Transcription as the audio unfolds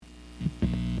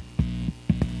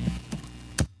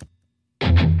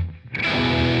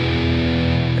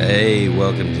Hey,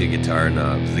 welcome to Guitar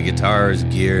Knobs, the guitars,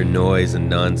 gear, noise, and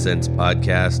nonsense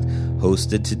podcast,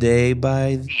 hosted today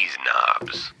by these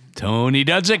knobs. Tony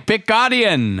Dudzik,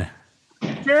 Picaudian.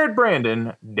 Jared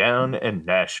Brandon, down in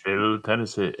Nashville,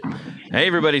 Tennessee. Hey,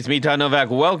 everybody, it's me, Todd Novak.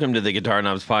 Welcome to the Guitar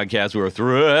Knobs podcast. We're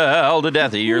thrilled to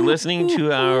death that you're listening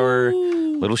to our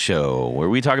little show where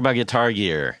we talk about guitar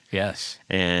gear. Yes.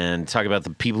 And talk about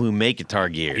the people who make guitar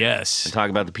gear. Yes. And talk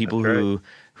about the people who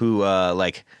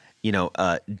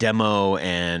demo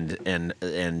and do Live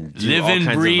all and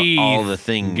kinds breathe of all the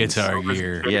things. Guitar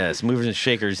gear. Yes, movers and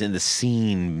shakers in the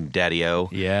scene, Daddy-O.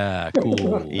 Yeah,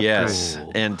 cool. Yes,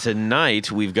 Cool. and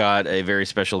tonight we've got a very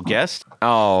special guest.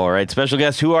 All right, special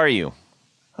guest, who are you?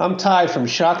 I'm Ty from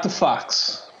Shock the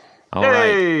Fox. All right,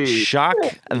 Hey! Shock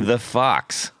the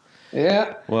Fox.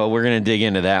 Yeah. Well, we're going to dig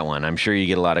into that one. I'm sure you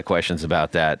get a lot of questions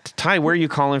about that. Ty, where are you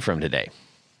calling from today?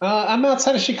 I'm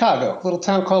outside of Chicago, a little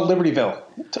town called Libertyville.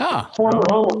 Former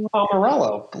home of Tom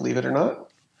Morello, believe it or not.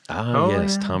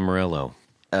 Yes, yeah. Tom Morello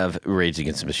of Rage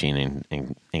Against the Machine,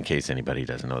 in case anybody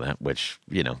doesn't know that, which,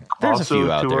 there's Also a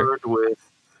few out there. toured with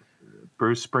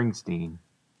Bruce Springsteen.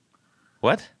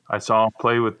 What? I saw him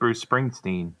play with Bruce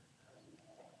Springsteen.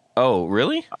 Oh,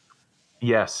 really?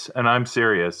 Yes, and I'm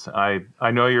serious. I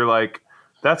know you're like,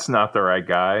 that's not the right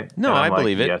guy. No, And I'm I like,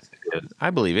 believe it. Yes, it is. I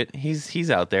believe it.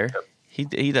 He's out there.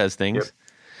 He does things.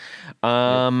 Yep.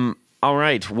 All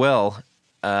right. Well,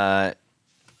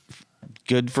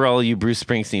 good for all you Bruce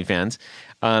Springsteen fans.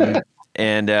 And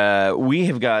we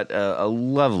have got a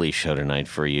lovely show tonight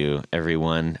for you,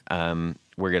 everyone.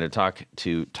 We're going to talk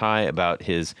to Ty about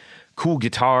his cool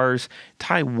guitars.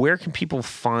 Ty, where can people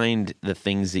find the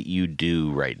things that you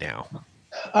do right now?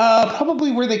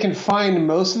 Probably where they can find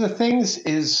most of the things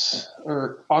is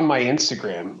on my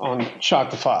Instagram, on Shock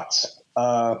the Fox.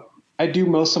 I do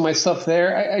most of my stuff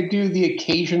there. I do the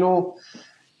occasional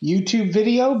YouTube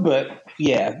video, but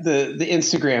yeah, the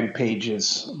Instagram page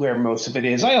is where most of it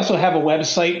is. I also have a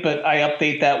website, but I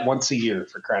update that once a year,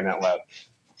 for crying out loud.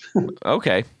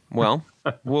 Okay. Well,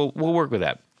 we'll work with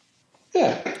that.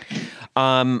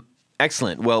 Yeah.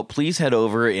 Excellent. Well, please head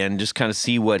over and just kind of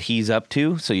see what he's up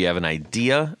to, so you have an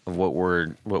idea of what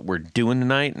we're doing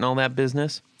tonight and all that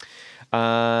business.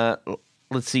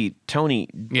 Let's see, Tony.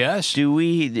 Yes.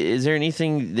 Is there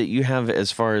anything that you have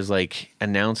as far as like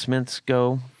announcements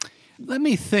go? Let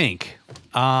me think.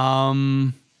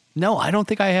 No, I don't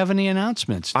think I have any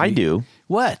announcements. I do.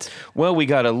 What? Well, we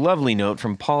got a lovely note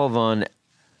from Paul von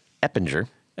Eppinger.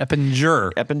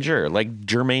 Eppinger. Like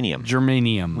germanium.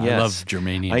 Germanium. Yes. I love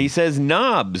germanium. He says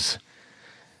knobs!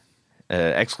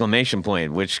 Exclamation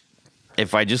point, which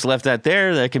if I just left that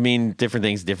there, that could mean different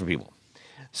things to different people.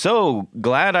 So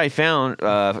glad I found,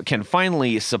 can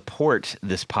finally support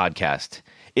this podcast.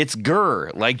 It's GER,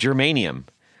 like germanium.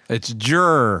 It's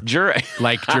Jur,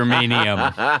 like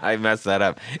germanium. I messed that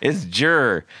up. It's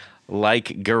GER,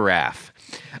 like giraffe.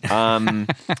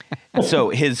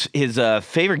 So his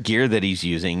favorite gear that he's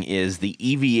using is the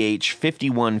EVH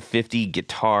 5150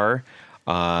 guitar,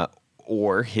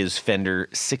 or his Fender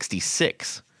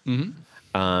 66. Mm-hmm.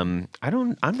 I'm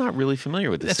not really familiar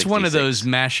with this. It's one of those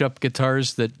mashup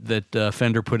guitars that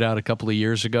Fender put out a couple of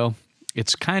years ago.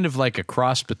 It's kind of like a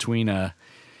cross between I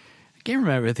can't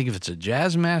remember. I think if it's a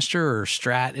Jazzmaster or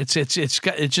Strat.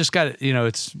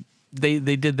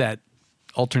 They did that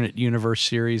alternate universe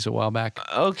series a while back.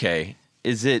 Okay,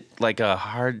 is it like a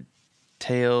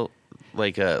hardtail,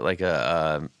 like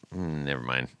a never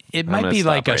mind. It might be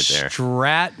like a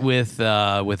Strat with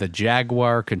a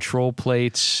Jaguar control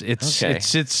plates.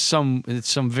 It's some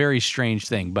very strange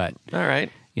thing, but all right,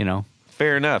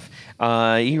 fair enough.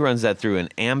 He runs that through an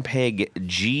Ampeg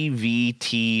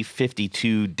GVT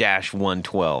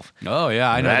 52-112. Oh yeah,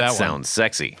 I know that one. That sounds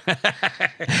sexy. I'm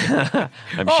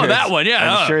that one,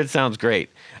 yeah. I'm sure it sounds great.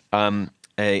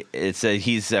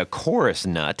 He's a chorus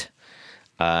nut.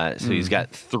 So he's got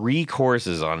 3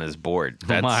 choruses on his board.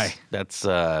 That's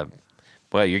well,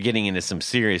 you're getting into some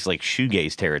serious like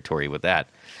shoegaze territory with that.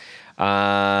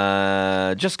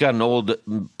 Just got an old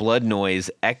Blood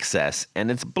Noise XS, and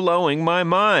it's blowing my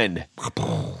mind.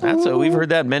 We've heard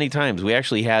that many times. We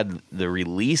actually had the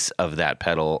release of that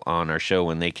pedal on our show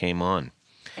when they came on,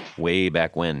 way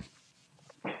back when.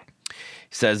 He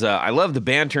says, I love the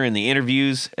banter in the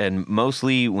interviews, and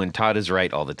mostly when Todd is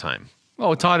right all the time.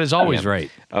 Oh, Todd is always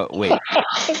right. Oh, wait.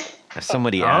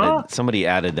 Somebody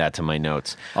added that to my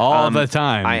notes All the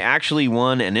time. I actually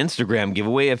won an Instagram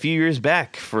giveaway a few years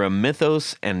back for a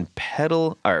Mythos and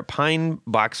Pine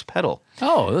Box pedal.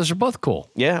 Oh, those are both cool.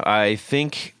 Yeah, I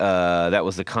think that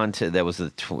was the content. That was the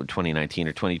 2019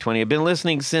 or 2020. I've been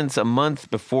listening since a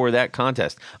month before that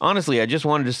contest. Honestly, I just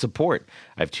wanted to support.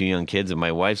 I have 2 young kids, and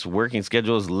my wife's working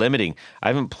schedule is limiting. I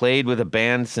haven't played with a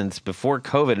band since before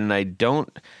COVID, and I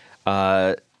don't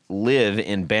live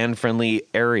in band-friendly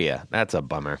area. That's a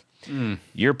bummer.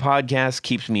 Your podcast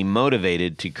keeps me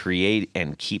motivated to create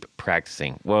and keep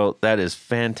practicing. Well, that is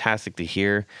fantastic to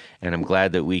hear, and I'm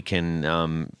glad that we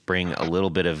can bring a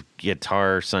little bit of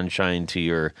guitar sunshine to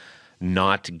your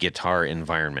not guitar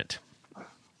environment.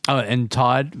 Oh, and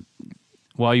Todd,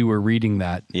 while you were reading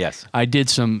that, Yes. I did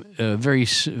some very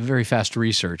fast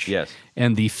research. Yes.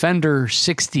 And the Fender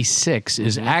 66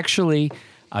 is actually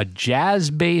a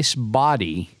jazz bass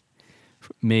body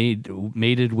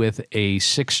mated with a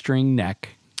 6-string neck,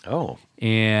 Oh,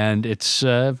 and it's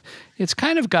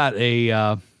kind of got a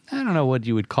I don't know what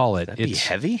you would call it. that'd be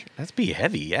heavy. That's be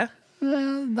heavy, yeah.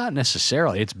 Not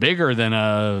necessarily. It's bigger than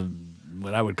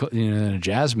what I would call than a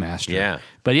jazz master. Yeah.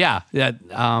 But yeah, that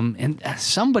and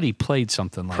somebody played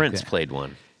something like Prince that. played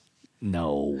one.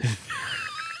 No.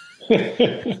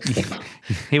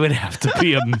 He would have to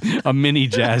be a mini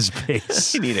jazz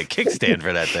bass. You need a kickstand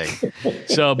for that thing.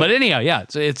 So, but anyhow, yeah,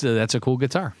 that's a cool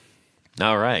guitar.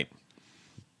 All right.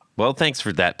 Well, thanks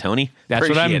for that, Tony. That's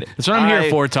what Appreciate That's what I'm here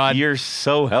for, Todd. You're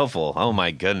so helpful. Oh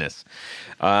my goodness.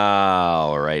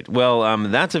 All right. Well,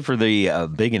 that's it for the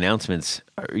big announcements.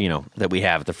 That we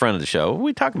have at the front of the show.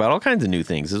 We talk about all kinds of new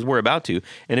things as we're about to.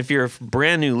 And if you're a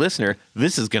brand new listener,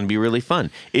 this is going to be really fun.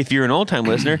 If you're an old time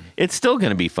listener, it's still going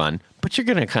to be fun. But you're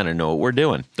going to kind of know what we're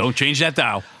doing. Don't change that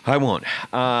dial. I won't.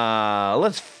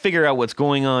 Let's figure out what's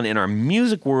going on in our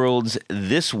music worlds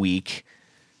this week.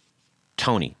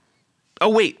 Tony. Oh,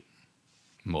 wait.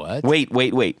 What? Wait.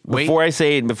 Before I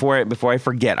say it, before I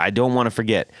forget, I don't want to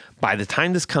forget. By the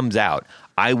time this comes out,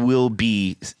 I will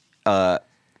be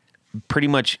pretty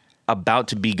much about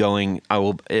to be going.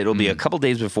 It'll be a couple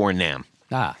days before NAMM.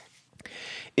 Ah.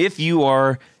 If you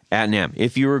are at NAMM,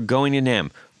 if you're going to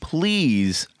NAMM,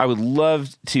 please, I would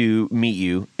love to meet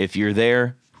you. If you're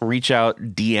there, reach out,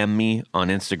 DM me on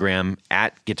Instagram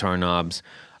at Guitar Knobs,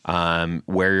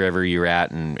 wherever you're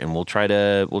at, and we'll try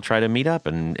to meet up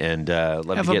and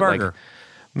let Have me a get burger.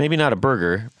 Maybe not a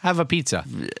burger, Have a pizza.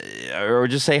 or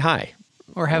just say hi.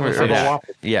 Or have a Or fish. that.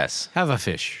 Yes. Have a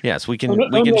fish. Yes, we can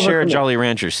share a Jolly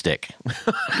Rancher stick.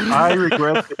 I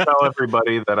regret to tell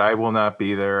everybody that I will not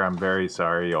be there. I'm very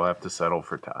sorry. You'll have to settle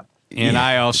for Todd. And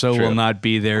I also true. will not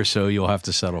be there, so you'll have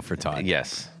to settle for Todd.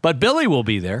 Yes. But Billy will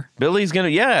be there. Billy's gonna,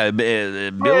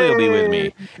 Billy will be with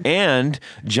me, and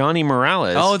Johnny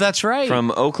Morales. Oh, that's right.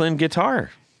 From Oakland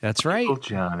Guitar. That's right. Oh,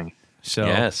 Johnny. So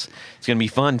Yes, it's gonna be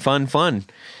fun.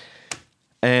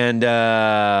 And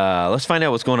let's find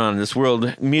out what's going on in this world,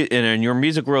 in your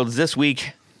music worlds this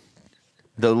week.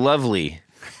 The lovely,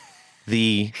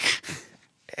 the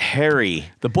hairy,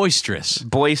 the boisterous.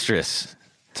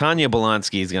 Tanya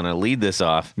Bolonsky is going to lead this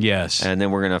off. Yes. And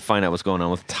then we're going to find out what's going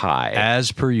on with Ty.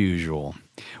 As per usual.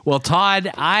 Well,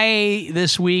 Todd,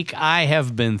 this week I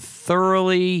have been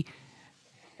thoroughly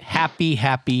happy.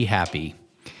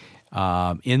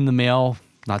 In the mail,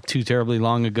 not too terribly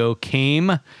long ago,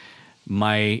 came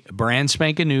my brand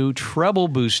spanking new treble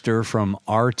booster from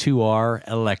R2R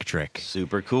Electric.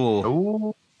 Super cool.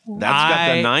 Ooh. That's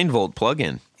got the 9-volt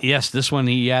plug-in. Yes, this one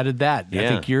he added that. I Yeah.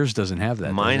 think yours doesn't have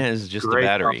that. Mine does it? has just a Great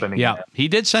battery. company. Yeah, he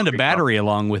did send a battery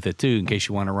along with it too, in case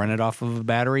you want to run it off of a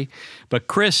battery. But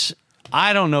Chris,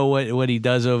 I don't know what he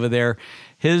does over there.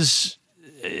 He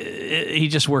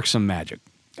just works some magic.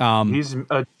 He's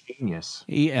a genius.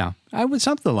 Yeah, I would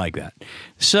something like that.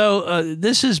 So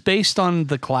this is based on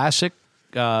the classic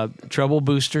treble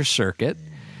booster circuit.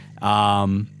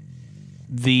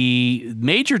 The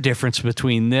major difference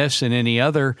between this and any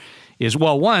other is,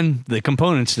 well, one, the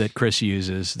components that Chris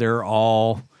uses, they're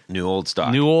all New old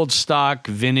stock,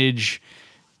 vintage.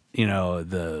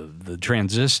 The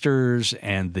transistors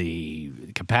and the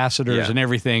capacitors and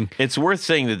everything. It's worth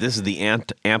saying that this is the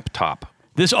amp top.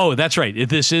 That's right.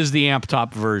 This is the amp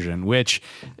top version, which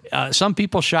some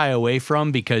people shy away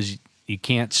from because you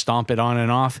can't stomp it on and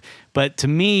off. But to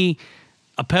me,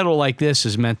 a pedal like this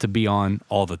is meant to be on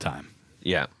all the time.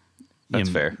 Yeah,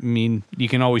 that's fair. I mean, you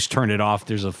can always turn it off.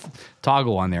 There's a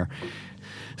toggle on there.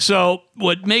 So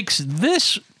what makes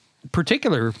this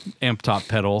particular amp top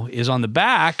pedal is on the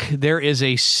back, there is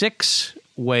a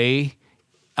 6-way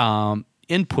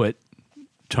input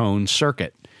tone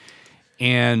circuit.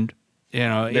 And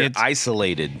They're it's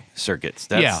isolated circuits.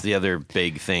 That's the other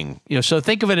big thing. so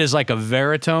think of it as like a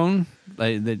Veritone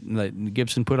that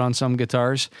Gibson put on some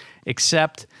guitars,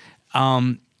 except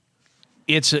what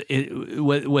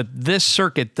this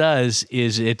circuit does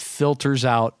is it filters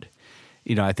out.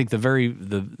 I think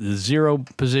the zero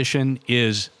position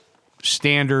is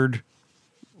standard,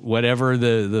 whatever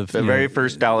the very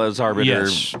first Dallas Arbiter.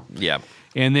 Yes. Yeah.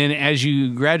 And then as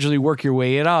you gradually work your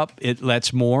way up, it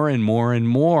lets more and more and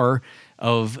more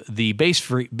of the bass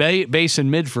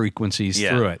and mid frequencies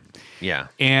through it. Yeah.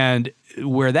 And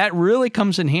where that really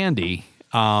comes in handy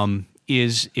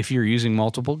is if you're using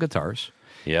multiple guitars.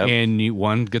 Yep. And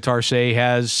one guitar, say,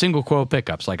 has single coil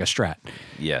pickups like a Strat.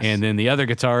 Yes. And then the other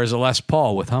guitar is a Les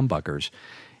Paul with humbuckers.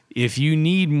 If you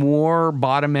need more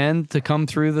bottom end to come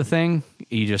through the thing,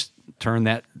 you just turn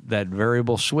that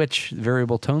variable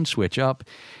tone switch up,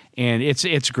 and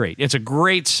it's great. It's a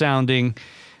great sounding.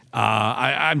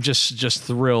 I'm just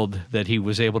thrilled that he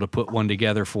was able to put one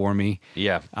together for me.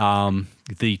 Yeah.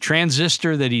 The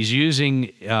transistor that he's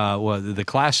using, the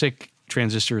classic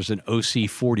transistor is an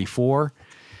OC44,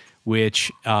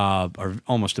 which are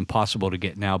almost impossible to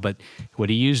get now. But what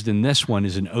he used in this one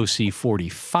is an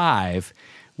OC45,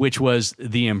 which was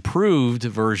the improved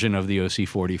version of the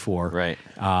OC44. Right.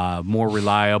 More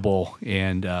reliable.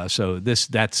 And so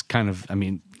that's kind of,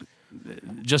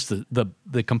 just the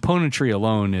componentry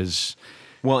alone is...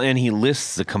 Well, and he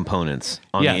lists the components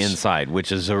on the inside,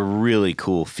 which is a really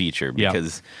cool feature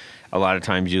because a lot of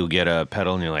times you'll get a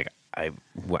pedal and you're like, I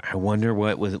wonder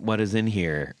what is in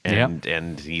here,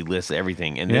 and he lists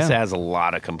everything, and this has a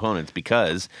lot of components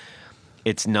because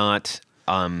it's not,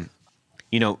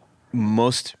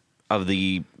 most of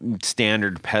the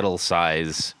standard pedal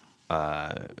size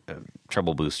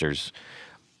treble boosters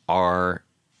are,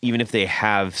 even if they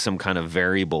have some kind of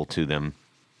variable to them,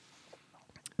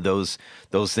 those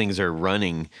things are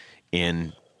running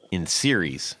in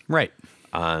series, right?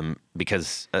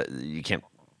 Because you can't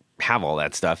have all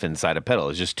that stuff inside a pedal.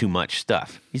 It's just too much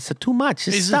stuff. It's too much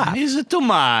stuff. It's too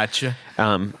much.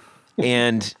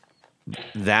 And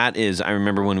that is, I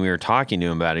remember when we were talking to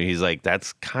him about it, he's like,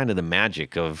 that's kind of the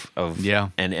magic of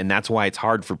and that's why it's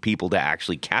hard for people to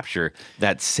actually capture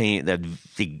it's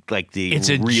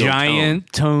a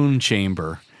giant tone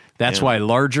chamber. That's why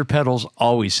larger pedals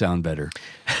always sound better.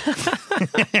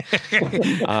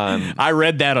 I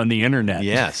read that on the internet.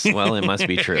 Yes, well, it must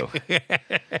be true.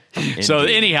 So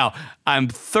anyhow, I'm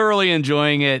thoroughly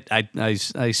enjoying it. I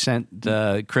sent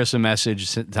Chris a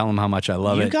message, tell him how much I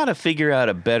love it. You got to figure out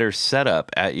a better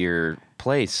setup at your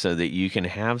place so that you can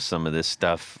have some of this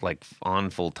stuff like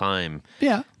on full time.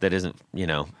 Yeah, that isn't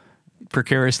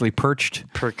precariously perched,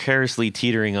 precariously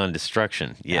teetering on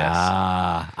destruction. Yes.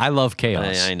 I love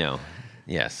chaos. I know.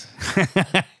 Yes.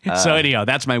 So anyhow,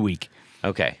 that's my week.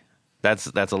 Okay. That's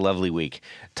a lovely week.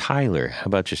 Tyler, how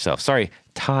about yourself? Sorry,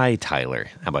 Tyler.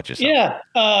 How about yourself?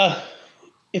 Yeah.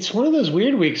 It's one of those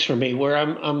weird weeks for me where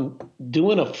I'm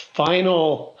doing a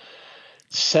final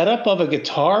setup of a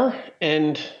guitar,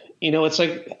 and it's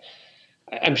like,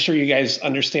 I'm sure you guys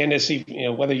understand this,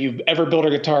 whether you've ever built a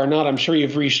guitar or not. I'm sure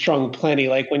you've restrung plenty.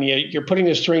 Like when you're putting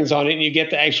the strings on it and you get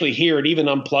to actually hear it even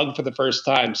unplugged for the first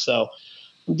time. So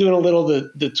I'm doing a little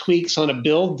the tweaks on a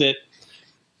build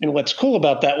and what's cool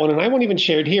about that one, and I won't even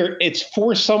share it here, it's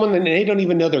for someone and they don't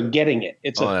even know they're getting it.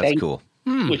 It's that's cool.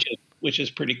 Which is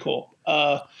pretty cool.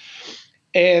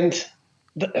 And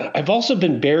I've also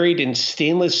been buried in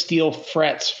stainless steel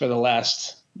frets for the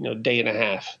last day and a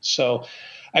half. So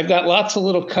I've got lots of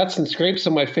little cuts and scrapes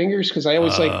on my fingers because I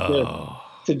always like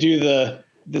to do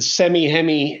the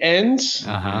semi-hemi ends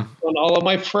on all of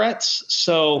my frets.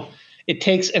 So it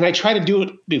takes, and I try to do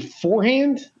it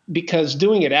beforehand because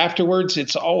doing it afterwards,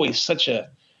 it's always such a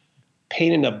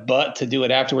pain in the butt to do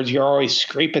it afterwards. You're always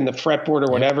scraping the fretboard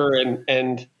or whatever.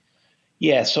 And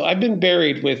yeah, so I've been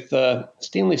buried with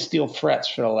stainless steel frets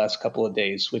for the last couple of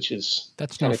days, which is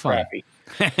kind of crappy.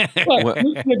 But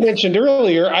I mentioned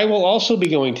earlier, I will also be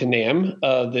going to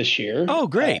NAMM this year. Oh,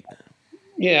 great!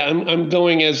 Yeah, I'm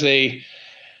going as I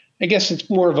guess it's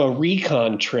more of a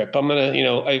recon trip. I'm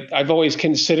gonna, I've always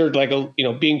considered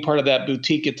being part of that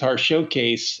boutique guitar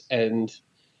showcase, and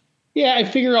yeah, I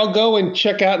figure I'll go and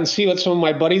check out and see what some of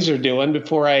my buddies are doing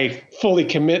before I fully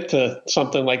commit to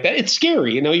something like that. It's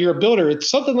scary, you're a builder. It's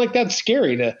something like that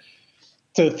scary to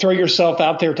throw yourself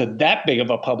out there to that big of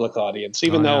a public audience,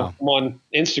 even though I'm on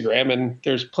Instagram and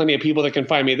there's plenty of people that can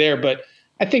find me there. But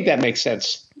I think that makes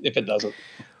sense if it doesn't.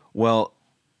 Well,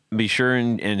 be sure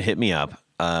and hit me up.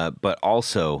 But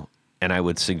also, and I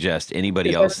would suggest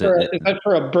anybody else. Is that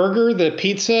for a burger, the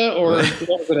pizza, or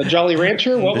what was it, a Jolly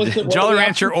Rancher? What was it? Jolly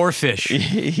Rancher or fish?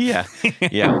 Yeah.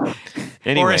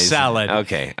 Anyways, salad.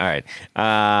 Okay, all right.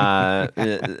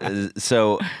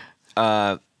 So,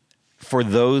 for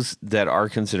those that are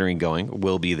considering going,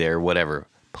 will be there, whatever.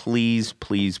 Please,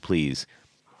 please, please,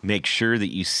 make sure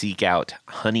that you seek out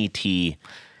Honey Tea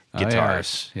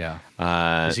Guitars. Oh, yes.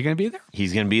 Yeah. Is he going to be there?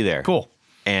 He's going to be there. Cool.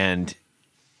 And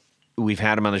we've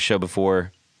had him on the show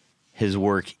before. His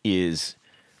work is,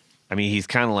 I mean, he's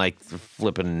kind of like the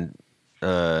flipping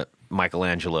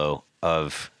Michelangelo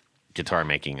of guitar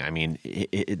making. I mean,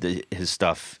 his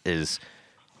stuff is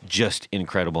just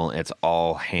incredible. It's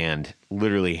all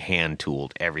literally hand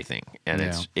tooled, everything, and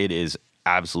it is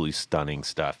absolutely stunning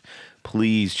stuff.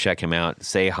 Please check him out.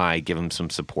 Say hi. Give him some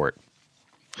support.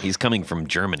 He's coming from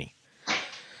Germany.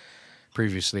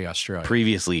 Previously Australia.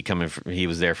 He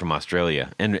was there from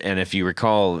Australia, and if you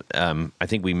recall, I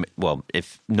think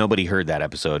if nobody heard that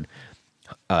episode,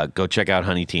 go check out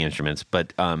Honey Tea Instruments.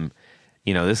 But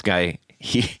this guy,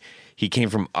 he came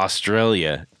from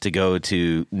Australia to go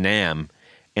to NAMM,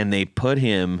 and they put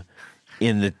him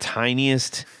in the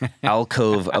tiniest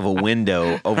alcove of a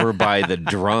window over by the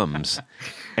drums,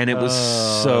 and it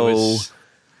was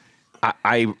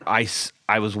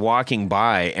I was walking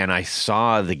by and I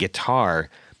saw the guitar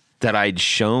that I'd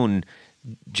shown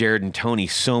Jared and Tony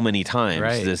so many times,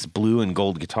 right. This blue and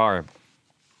gold guitar.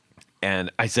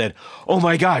 And I said, "Oh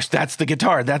my gosh, that's the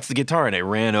guitar! That's the guitar!" And I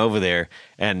ran over there,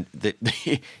 and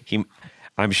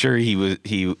I'm sure he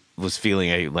was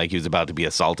feeling like he was about to be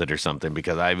assaulted or something,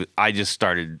 because I just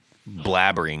started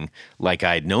blabbering like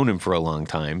I'd known him for a long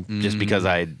time, just because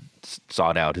I had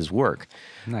sought out his work.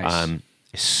 Nice.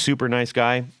 Super nice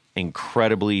guy,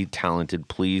 incredibly talented.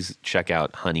 Please check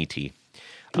out Honey Tea.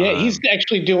 Yeah, he's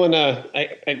actually doing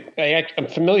I'm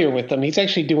familiar with him. He's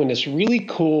actually doing this really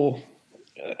cool.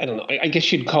 I don't know. I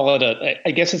guess you'd call it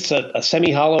I guess it's a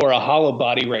semi-hollow or a hollow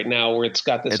body right now, where it's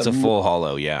got this. It's a full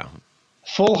hollow, yeah.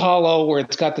 Full hollow, where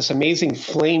it's got this amazing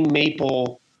flame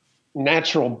maple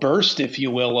natural burst, if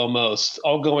you will, almost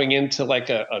all going into like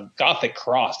a Gothic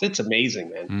cross. It's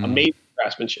amazing, man. Amazing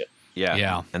craftsmanship.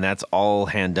 Yeah. And that's all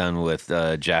hand done with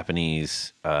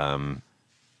Japanese cutting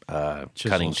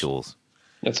tools.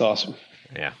 That's awesome.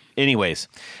 Yeah. Anyways,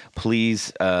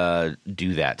 please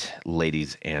do that,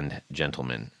 ladies and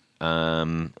gentlemen.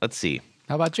 Let's see.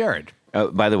 How about Jared?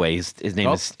 By the way, his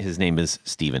name is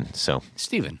Steven. So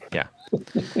Steven. Yeah.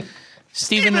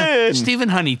 Steven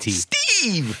Honey Tea.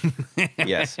 Steve.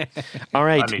 Yes. All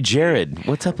right, Jared,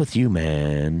 what's up with you,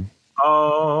 man?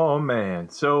 Oh man.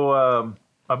 So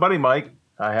my buddy Mike,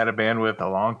 I had a band with a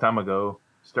long time ago,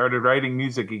 started writing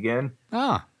music again.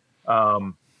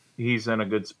 He's in a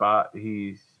good spot.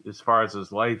 As far as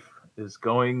his life is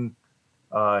going,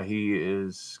 he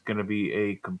is going to be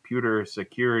a computer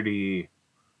security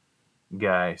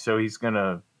guy. So he's going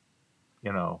to,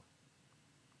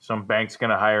 some bank's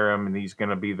going to hire him, and he's going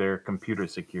to be their computer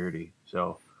security.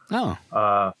 So, and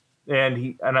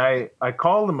I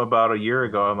called him about a year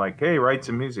ago. I'm like, hey, write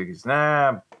some music. He's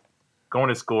I'm going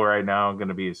to school right now. I'm going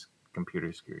to be his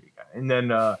computer security guy. And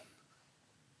then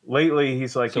lately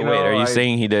he's like, so wait, are you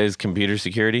saying he does computer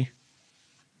security?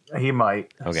 He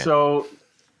might. Okay. So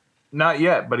not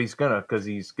yet, but he's gonna, because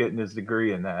he's getting his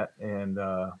degree in that. And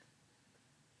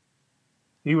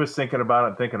he was thinking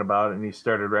about it, and he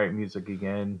started writing music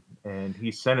again. And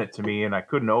he sent it to me, and I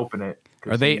couldn't open it.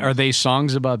 Are they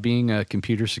songs about being a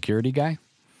computer security guy?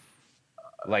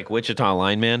 Like Wichita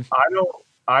Lineman?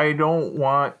 I don't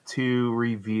want to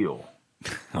reveal.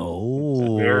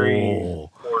 Oh, it's very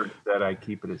important that I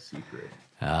keep it a secret.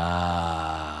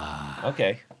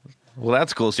 Okay. Well,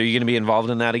 that's cool. So you're going to be involved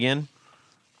in that again?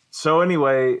 So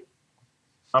anyway,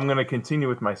 I'm going to continue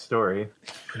with my story.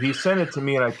 He sent it to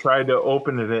me, and I tried to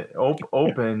open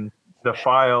the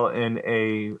file in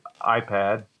a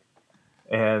iPad,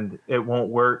 and it won't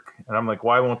work. And I'm like,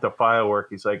 why won't the file work?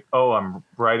 He's like, oh, I'm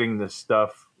writing this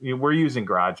stuff. We're using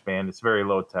GarageBand. It's very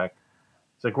low tech.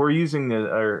 It's like, I'm using an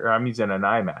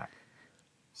iMac.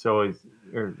 So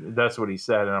that's what he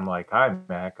said. And I'm like,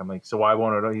 iMac. I'm like, so why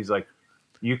won't it? He's like,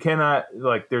 you cannot,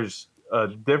 there's a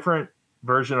different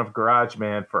version of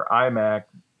GarageBand for iMac,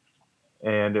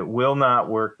 and it will not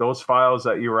work. Those files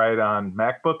that you write on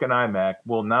MacBook and iMac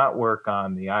will not work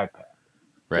on the iPad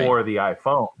or the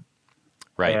iPhone.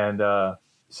 Right. And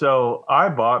so I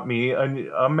bought me a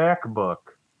MacBook.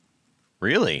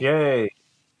 Really? Yay.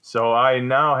 So I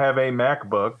now have a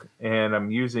MacBook, and I'm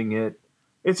using it.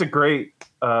 It's a great,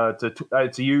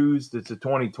 it's used. It's a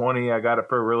 2020. I got it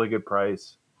for a really good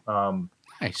price.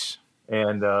 Nice.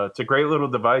 And it's a great little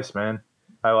device, man.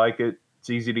 I like it. It's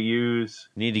easy to use.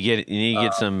 You need to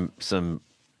get some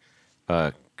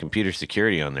computer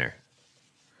security on there.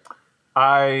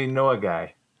 I know a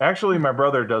guy. Actually, my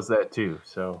brother does that too.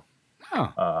 So,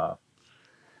 Oh,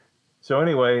 so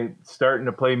anyway, starting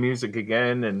to play music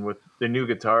again, and with the new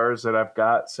guitars that I've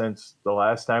got since the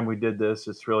last time we did this,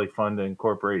 it's really fun to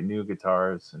incorporate new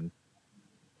guitars and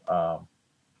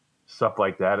stuff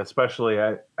like that. Especially,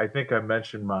 I think I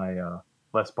mentioned my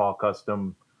Les Paul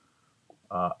Custom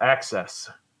Access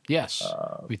yes.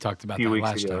 We talked a about few that weeks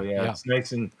last ago. time. Yeah, it's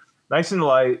nice and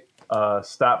light.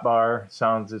 Stop bar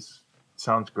sounds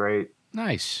great.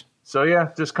 Nice. So yeah,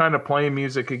 just kind of playing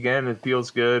music again. It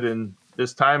feels good, and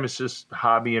this time it's just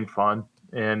hobby and fun,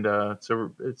 and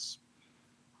it's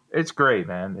great,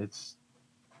 man. It's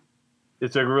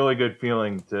a really good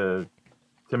feeling to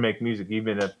make music,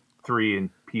 even if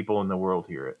people in the world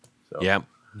hear it. So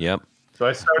Yep. so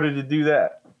I started to do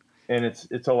that, and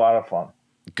it's a lot of fun.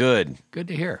 Good. Good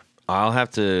to hear. I'll have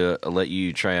to let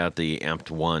you try out the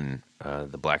Amped One,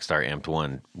 the Black Star Amped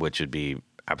One, which would be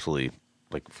absolutely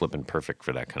like flipping perfect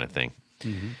for that kind of thing.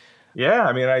 Yeah,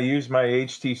 I mean, I use my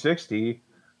HT60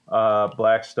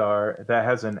 Black Star that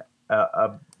has a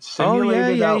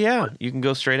simulated out yeah. You can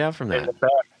go straight out from in that. the back.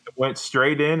 It went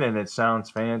straight in, and it sounds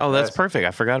fantastic. Oh, that's perfect.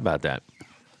 I forgot about that.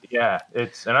 Yeah,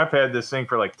 and I've had this thing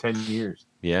for like 10 years.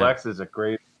 Yeah. Black's is a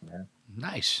great, man.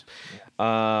 Nice.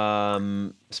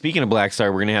 Speaking of Black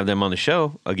Star, we're gonna have them on the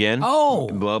show again. Oh.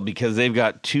 Well, because they've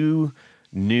got two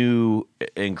new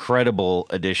incredible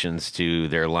additions to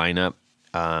their lineup,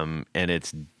 and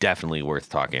it's definitely worth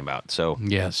talking about. So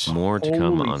Yes. more to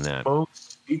come Holy on that.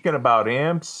 smokes. Speaking about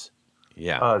amps,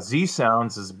 Yeah. Z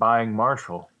Sounds is buying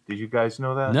Marshall. Did you guys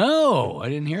know that? No, I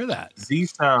didn't hear that. Z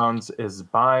Sounds is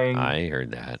buying I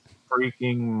heard that.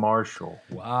 freaking Marshall.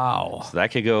 Wow. So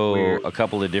that could go Weird. a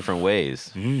couple of different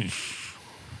ways. I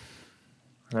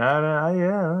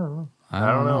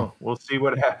don't know. We'll see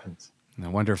what happens. I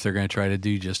wonder if they're going to try to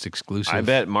do just exclusive. I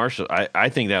bet Marshall. I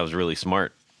think that was really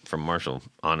smart from Marshall.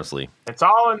 Honestly, It's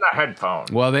all in the headphone.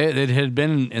 Well, it had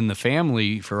been in the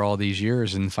family for all these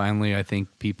years, and finally, I think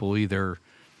people either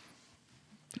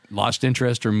lost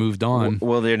interest or moved on.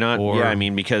 well, they're not. Or- Yeah, I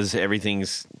mean, because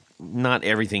not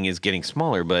everything is getting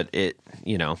smaller, but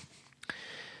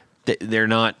they're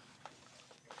not.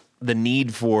 The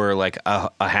need for like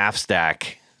a half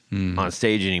stack on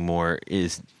stage anymore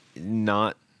is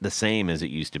not the same as it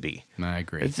used to be. I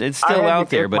agree. It's I still had to out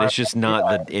there, get but my- it's just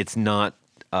not it's not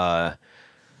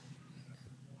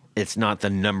the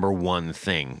number one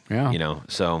thing. Yeah.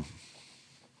 So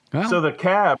Well, So the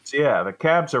cabs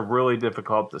are really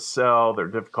difficult to sell. They're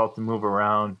difficult to move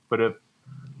around. But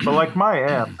like my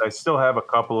amps, I still have a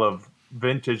couple of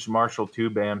vintage Marshall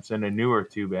tube amps and a newer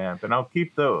tube amp, and I'll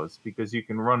keep those because you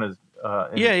can run an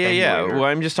yeah. attenuator. Well,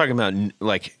 I'm just talking about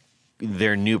like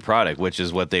their new product, which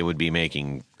is what they would be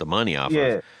making the money off Yeah.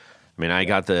 of. I mean, I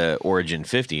got the Origin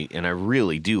 50, and I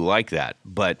really do like that.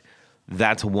 But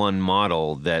that's one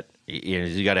model that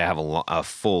you got to have a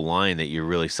full line that you're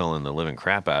really selling the living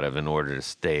crap out of in order to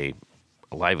stay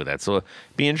alive with that. So it'd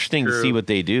be interesting to True. see what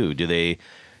they do. Do they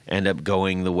end up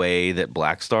going the way that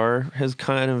Black Star has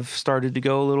kind of started to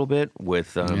go a little bit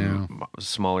with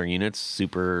smaller units,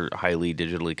 super highly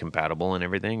digitally compatible and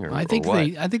everything? Or, I think or what?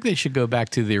 I think they should go back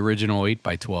to the original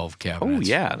 8x12 Oh cabinets.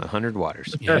 yeah, the 100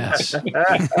 watters. Yes.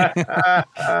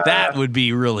 That would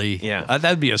be really. Yeah.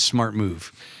 That'd be a smart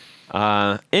move.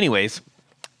 Anyways,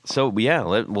 so yeah,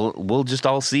 we'll just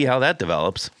all see how that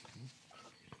develops.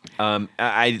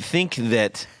 I think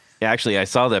that actually I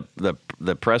saw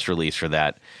the press release for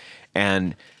that,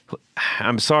 and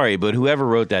I'm sorry, but whoever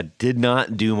wrote that did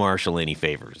not do Marshall any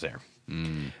favors there,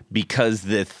 because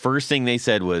the first thing they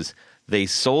said was they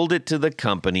sold it to the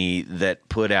company that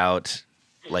put out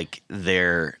like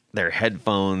their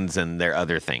headphones and their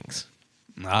other things.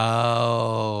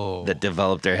 Oh. That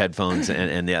developed their headphones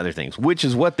and the other things, which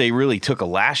is what they really took a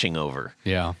lashing over.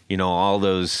 Yeah. All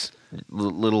those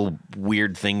little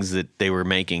weird things that they were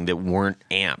making that weren't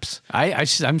amps.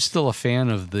 I'm still a fan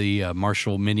of the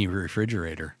Marshall mini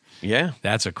refrigerator. Yeah,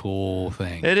 That's a cool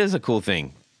thing. it is a cool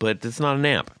thing, but it's not an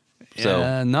amp.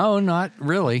 So No, not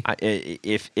really.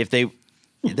 if they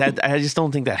that I just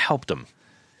don't think that helped them,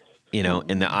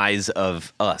 in the eyes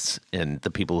of us and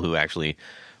the people who actually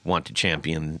want to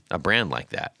champion a brand like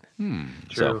that. True.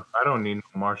 So I don't need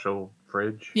a Marshall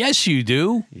fridge. Yes, you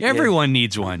do. Everyone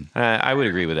needs one. I would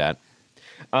agree with that.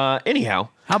 Anyhow,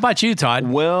 How about you, Todd?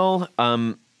 well,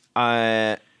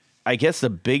 I guess the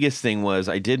biggest thing was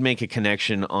I did make a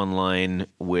connection online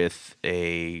with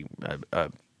a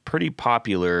pretty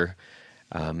popular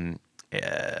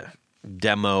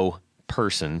demo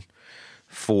person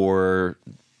for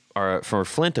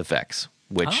Flint Effects,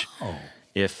 which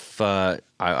if I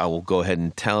will go ahead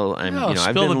and tell, I've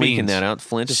spill the been leaking beans. that out.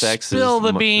 Flint Effects Spill is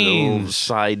the the little beans.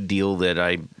 side deal that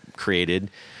I created.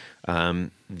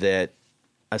 That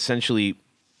essentially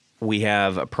we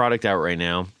have a product out right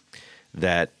now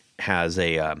that has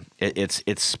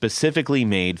it's specifically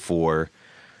made for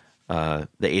the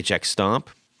HX Stomp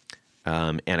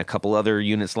and a couple other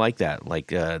units like that,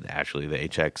 like actually the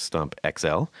HX Stomp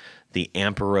XL, the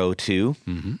Ampero 2.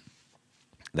 Mm-hmm.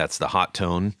 That's the hot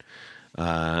tone.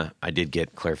 I did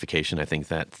get clarification. I think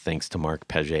that thanks to Mark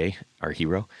Paget, our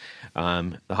hero.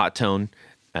 The hot tone,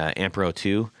 Ampero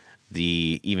 2,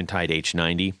 the Eventide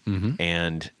H90,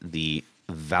 and the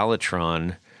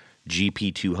Valitron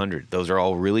GP200. Those are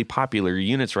all really popular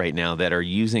units right now that are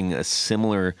using a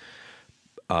similar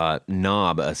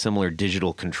knob, a similar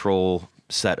digital control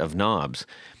set of knobs.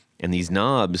 And these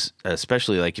knobs,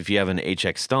 especially like if you have an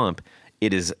HX Stomp,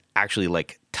 it is actually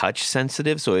like touch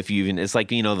sensitive. So if you it's like,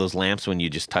 those lamps when you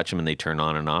just touch them and they turn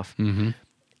on and off. Mm-hmm.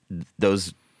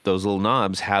 Those little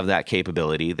knobs have that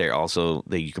capability. They're also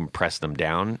you can press them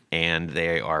down, and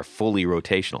they are fully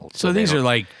rotational. So these are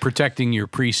like protecting your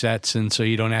presets, and so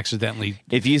you don't accidentally.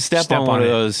 If you step on one it.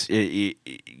 of those,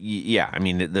 yeah, I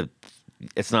mean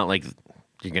it's not like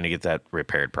you're going to get that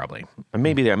repaired. Probably,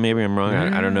 maybe I'm wrong.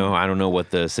 I don't know. I don't know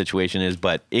what the situation is,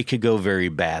 but it could go very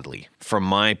badly. From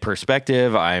my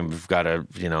perspective, I've got a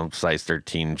size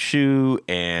 13 shoe,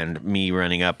 and me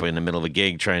running up in the middle of a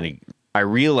gig I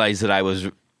realized that I was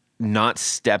not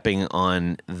stepping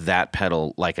on that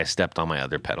pedal like I stepped on my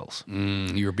other pedals.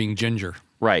 You were being ginger.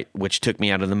 Right, which took me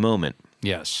out of the moment.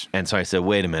 Yes. And so I said,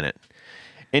 wait a minute.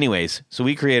 Anyways, so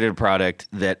we created a product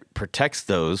that protects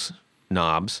those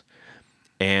knobs,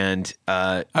 and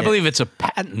I believe it's a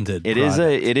patented it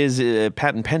product. is a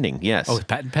patent pending, yes. Oh, it's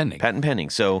patent pending. Patent pending.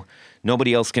 So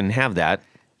nobody else can have that.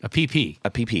 A PP.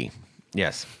 A PP,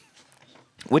 yes.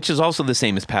 Which is also the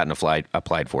same as patent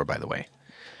applied for, by the way.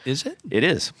 Is it? It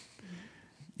is.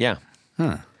 Yeah.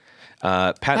 Huh.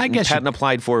 Patent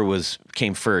applied for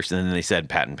came first, and then they said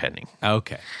patent pending.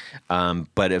 Okay.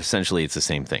 But essentially, it's the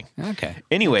same thing. Okay.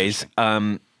 Anyways,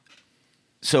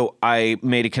 so I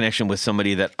made a connection with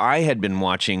somebody that I had been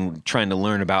watching, trying to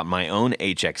learn about my own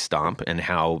HX Stomp and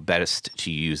how best to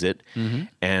use it. Mm-hmm.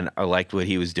 And I liked what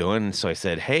he was doing. So I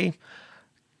said, hey,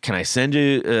 can I send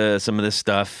you some of this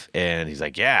stuff? And he's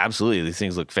like, yeah, absolutely. These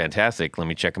things look fantastic. Let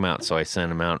me check them out. So I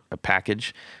sent him out a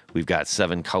package. We've got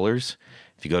 7 colors.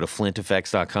 If you go to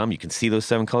flinteffects.com, you can see those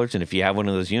 7 colors. And if you have one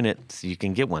of those units, you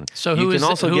can get one. So you can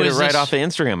also get it right this? off of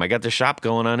Instagram. I got the shop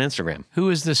going on Instagram.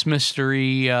 Who is this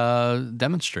mystery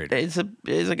demonstrator? It's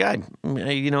a guy.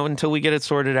 Until we get it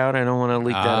sorted out, I don't want to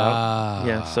leak that out.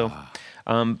 Yeah. So,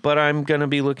 but I'm going to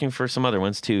be looking for some other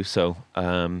ones too. So,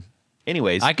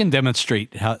 anyways, I can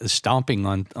demonstrate how stomping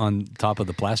on top of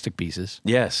the plastic pieces.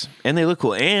 Yes, and they look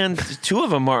cool. And 2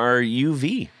 of them are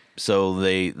UV, so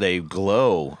they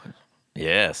glow.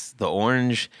 Yes, the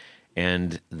orange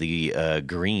and the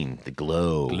green, the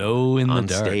glow in on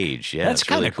the dark. Stage. Yeah, that's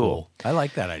kind of really cool. I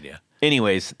like that idea.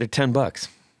 Anyways, they're $10.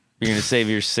 You're going to save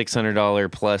your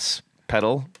 $600 plus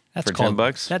pedal for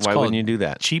 $10. Why wouldn't you do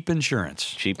that? Cheap insurance.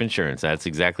 Cheap insurance. That's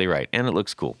exactly right, and it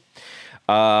looks cool.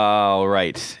 All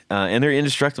right, and they're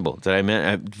indestructible. Did I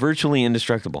mean virtually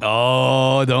indestructible?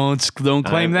 Oh, don't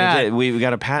claim that. We've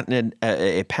got a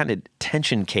patented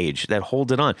tension cage that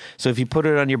holds it on. So if you put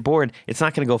it on your board, it's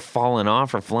not going to go falling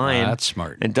off or flying. That's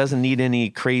smart. It doesn't need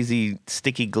any crazy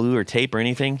sticky glue or tape or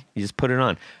anything. You just put it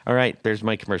on. All right, there's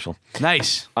my commercial.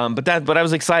 Nice. But I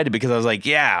was excited because I was like,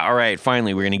 yeah, all right,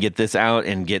 finally we're going to get this out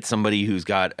and get somebody who's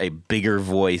got a bigger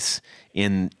voice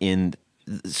in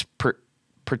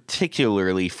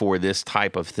particularly for this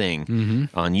type of thing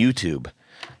on YouTube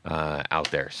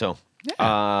out there. So,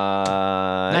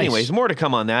 anyways, more to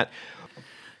come on that.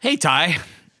 Hey, Ty.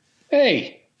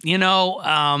 Hey.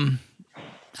 I'm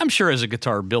sure as a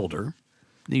guitar builder,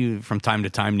 you from time to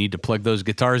time need to plug those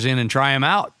guitars in and try them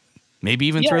out. Maybe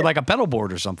even through like a pedal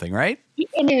board or something, right?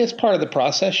 I mean, it's part of the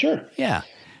process, sure. Yeah.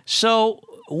 So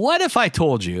what if I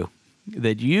told you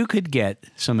that you could get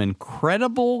some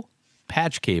incredible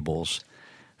patch cables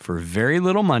for very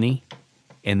little money,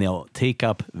 and they'll take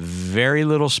up very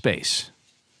little space?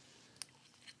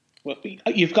 Well,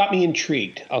 you've got me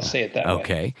intrigued. I'll say it that way.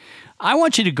 Okay. I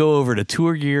want you to go over to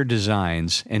Tour Gear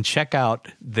Designs and check out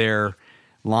their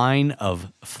line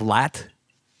of flat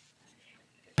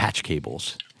patch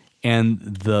cables. And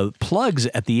the plugs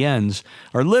at the ends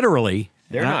are literally...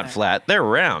 They're not flat. They're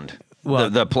round. Well,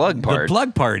 the plug part. The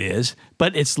plug part is,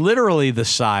 but it's literally the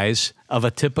size of a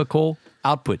typical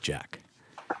output jack.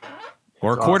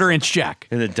 Or a quarter-inch jack.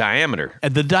 And the diameter.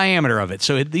 The diameter of it.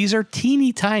 So these are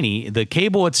teeny tiny. The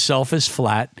cable itself is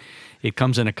flat, It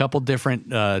comes in a couple different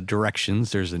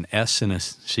directions. There's an S and a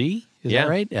C. Is Yeah. that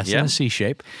right? S Yeah. and a C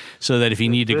shape. So that if you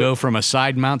need to go from a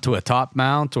side mount to a top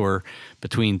mount or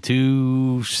between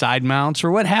two side mounts or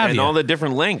what have And you. all the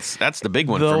different lengths. That's the big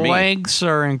one The for me. lengths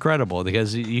are incredible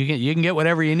because you can get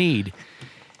whatever you need.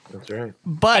 That's right.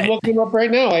 But I'm looking up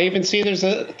right now. I even see there's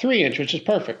a 3-inch, which is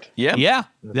perfect. Yeah. yeah,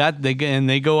 that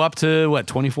they go up to what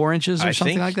 24 inches or I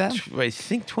something think, like that. I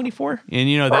think 24. And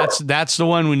you know that's the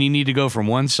one when you need to go from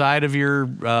one side of your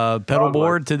pedal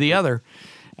board to the other,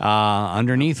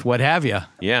 underneath, what have you.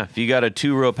 Yeah. If you got a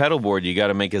 2-row pedal board, you got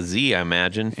to make a Z, I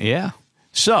imagine. Yeah.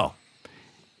 So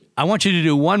I want you to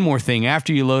do one more thing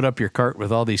after you load up your cart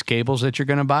with all these cables that you're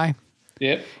going to buy.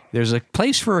 Yep. There's a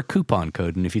place for a coupon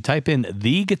code, and if you type in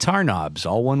the Guitar Knobs,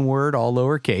 all one word, all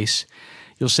lowercase,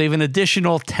 you'll save an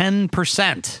additional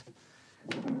 10%.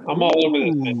 I'm all over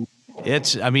this thing.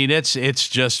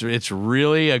 It's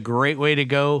really a great way to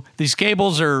go. These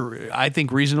cables are, I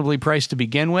think, reasonably priced to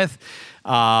begin with.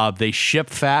 They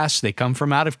ship fast. They come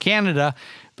from out of Canada.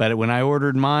 But when I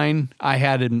ordered mine, I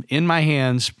had them in my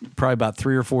hands probably about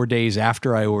 3 or 4 days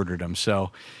after I ordered them.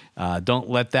 So don't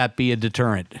let that be a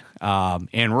deterrent.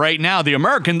 And right now, the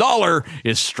American dollar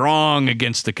is strong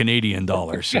against the Canadian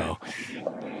dollar. So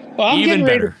Well, I'm even getting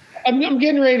ready. better. I'm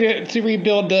getting ready to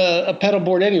rebuild a pedal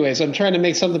board anyways. I'm trying to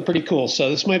make something pretty cool. So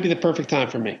this might be the perfect time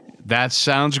for me. That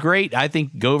sounds great. I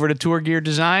think go over to Tour Gear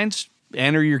Designs,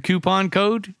 enter your coupon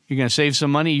code. You're going to save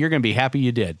some money. You're going to be happy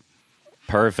you did.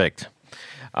 Perfect.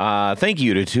 Thank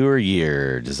you to Tour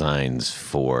Gear Designs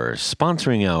for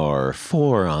sponsoring our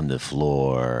 4 on the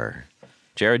Floor.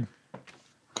 Jared?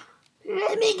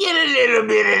 Let me get a little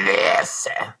bit of this.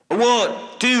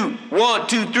 1,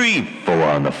 2, 3. 4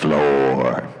 on the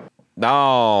floor.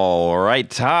 All right.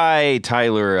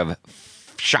 Tyler of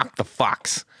Shock the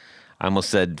Fox. I almost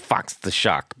said Fox the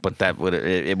Shock, but that would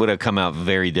have come out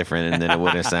very different, and then it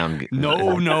wouldn't have sounded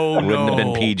No. wouldn't have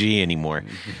been PG anymore.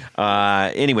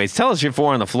 Anyways, tell us your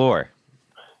 4 on the floor.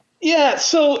 Yeah,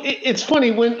 so it's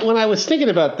funny when I was thinking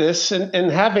about this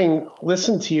and having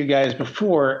listened to you guys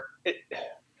before,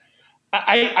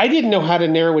 I didn't know how to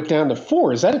narrow it down to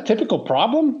 4. Is that a typical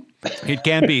problem? It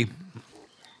can be.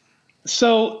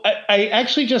 So I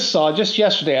actually just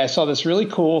yesterday, I saw this really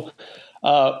cool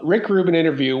Rick Rubin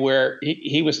interview where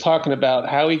he was talking about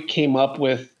how he came up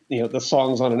with the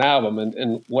songs on an album.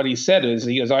 And what he said is,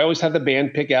 he goes, I always have the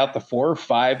band pick out the 4 or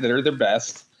 5 that are their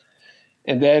best.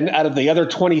 And then out of the other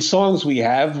 20 songs we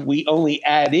have, we only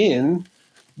add in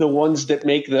the ones that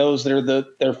make those that are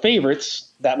their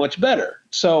favorites that much better.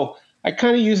 So I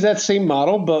kind of use that same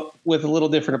model, but with a little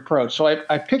different approach. So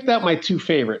I picked out my 2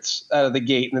 favorites out of the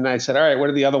gate, and then I said, all right, what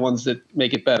are the other ones that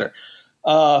make it better?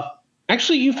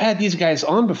 Actually, you've had these guys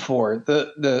on before.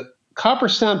 The Copper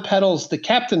Sound pedals, the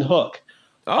Captain Hook.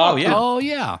 Oh, yeah. Oh,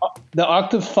 yeah. The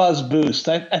Octave Fuzz Boost.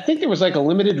 I think there was like a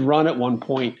limited run at one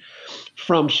point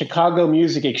from Chicago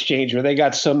Music Exchange where they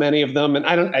got so many of them, and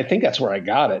I think that's where I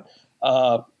got it.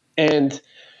 And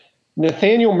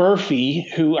Nathaniel Murphy,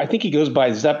 who I think he goes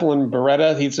by Zeppelin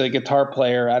Beretta, he's a guitar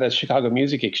player out of Chicago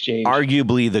Music Exchange.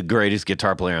 Arguably the greatest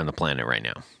guitar player on the planet right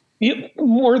now. Yeah,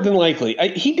 more than likely.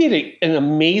 He did an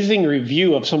amazing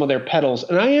review of some of their pedals,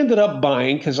 and I ended up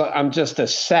buying because I'm just a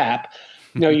sap.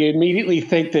 You immediately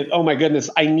think that, oh my goodness,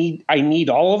 I need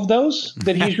all of those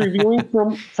that he's reviewing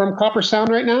from Copper Sound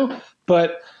right now.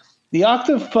 But the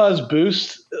Octave Fuzz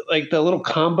Boost, like the little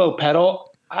combo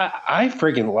pedal, I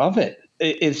friggin' love it.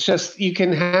 It's just, you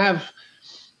can have,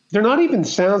 they're not even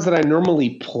sounds that I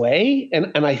normally play.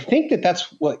 And I think that's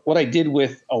what I did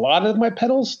with a lot of my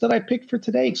pedals that I picked for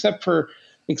today, except for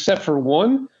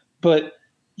one. But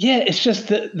yeah, it's just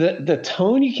the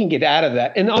tone you can get out of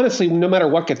that. And honestly, no matter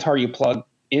what guitar you plug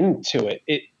into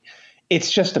it,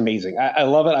 it's just amazing. I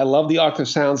love it. I love the octave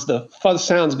sounds, the fuzz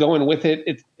sounds going with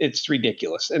it. It's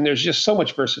ridiculous. And there's just so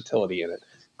much versatility in it.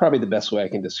 Probably the best way I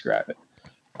can describe it.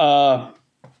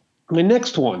 The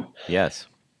next one. Yes.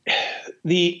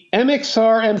 The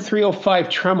MXR M305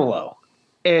 Tremolo.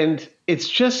 And it's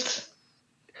just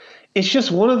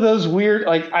one of those weird,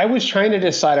 like I was trying to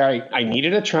decide, all right, I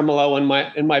needed a tremolo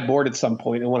in my board at some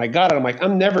point. And when I got it, I'm like,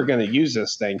 I'm never going to use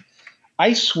this thing.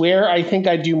 I swear, I think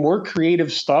I do more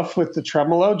creative stuff with the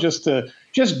tremolo, just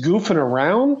goofing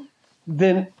around,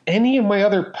 than any of my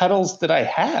other pedals that I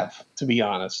have, to be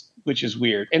honest, which is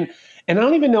weird. And I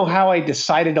don't even know how I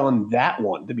decided on that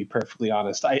one, to be perfectly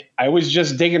honest. I was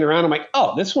just digging around. I'm like,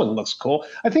 oh, this one looks cool.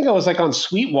 I think I was like on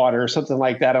Sweetwater or something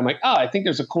like that. I'm like, oh, I think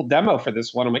there's a cool demo for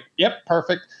this one. I'm like, yep,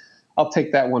 perfect. I'll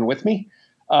take that one with me.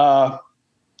 The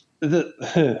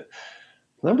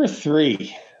number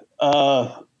 3,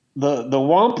 the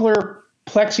Wampler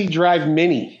Plexi Drive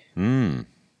Mini. Mm.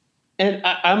 And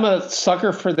I'm a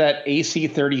sucker for that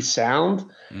AC30 sound.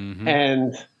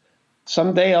 And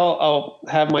someday I'll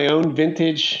have my own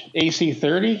vintage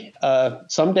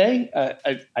AC30. Someday,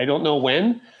 I don't know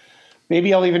when.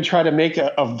 Maybe I'll even try to make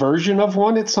a version of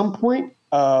one at some point.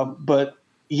 But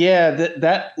yeah,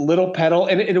 that little pedal,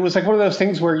 and it was like one of those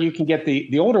things where you can get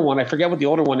the older one. I forget what the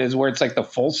older one is, where it's like the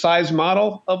full size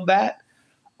model of that.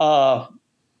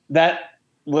 That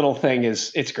little thing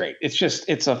it's great.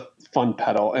 It's a fun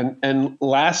pedal. And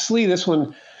lastly, this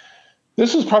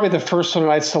was probably the first one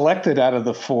I selected out of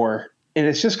the four, and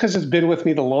it's just because it's been with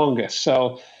me the longest.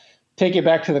 So take it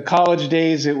back to the college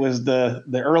days. It was the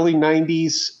early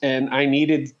 90s, and I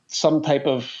needed some type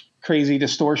of crazy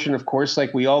distortion, of course,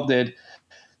 like we all did.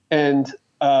 And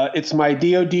it's my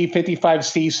DoD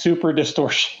 55C Super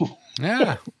Distortion.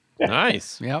 Yeah.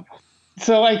 Nice. Yep.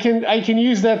 So I can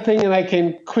use that thing, and I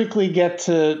can quickly get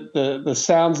to the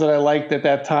sounds that I liked at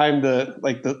that time.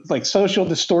 Like social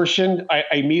distortion. I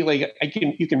immediately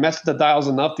you can mess with the dials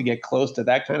enough to get close to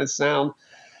that kind of sound.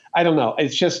 I don't know.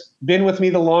 It's just been with me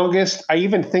the longest. I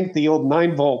even think the old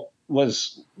 9-volt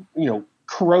was,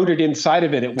 corroded inside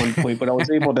of it at one point, but I was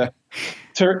able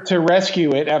to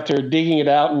rescue it after digging it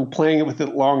out and playing it with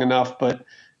it long enough. But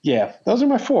yeah, those are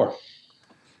my four.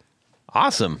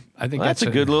 Awesome. I think that's a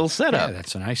good little setup. Yeah,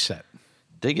 that's a nice set.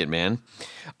 Dig it, man.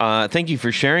 Thank you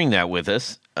for sharing that with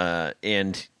us.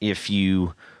 And if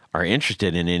you are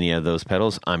interested in any of those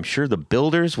pedals, I'm sure the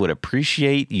builders would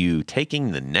appreciate you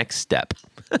taking the next step.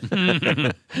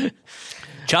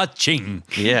 Cha-ching.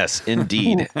 Yes,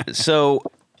 indeed. So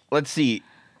let's see.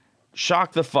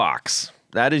 Shock the Fox.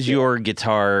 That is your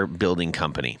guitar building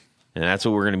company. And that's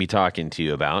what we're going to be talking to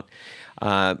you about.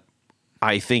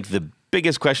 I think the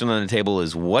biggest question on the table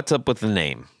is what's up with the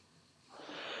name?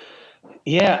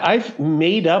 Yeah, I've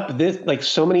made up this, like,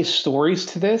 so many stories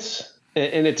to this.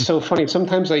 And it's so funny.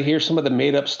 Sometimes I hear some of the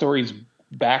made up stories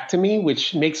back to me,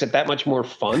 which makes it that much more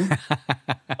fun.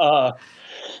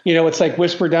 It's like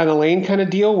Whisper Down the Lane kind of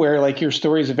deal where like your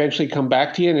stories eventually come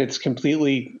back to you and it's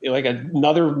completely like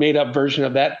another made up version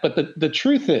of that. But the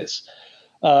truth is,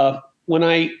 when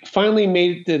I finally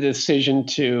made the decision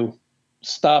to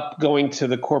stop going to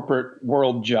the corporate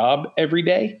world job every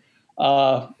day,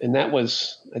 and that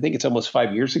was, I think it's almost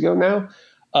 5 years ago now,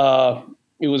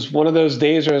 it was one of those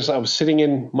days where I was sitting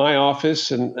in my office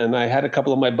and I had a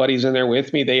couple of my buddies in there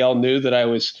with me. They all knew that I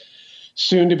was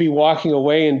soon to be walking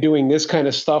away and doing this kind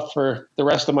of stuff for the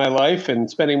rest of my life and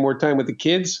spending more time with the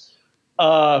kids.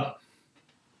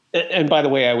 And by the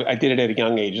way, I did it at a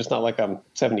young age. It's not like I'm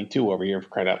 72 over here, for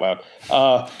crying out loud.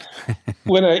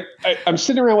 When I'm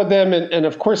sitting around with them, and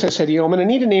of course I said, I'm going to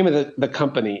need a name of the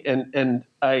company. And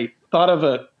I thought of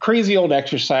a crazy old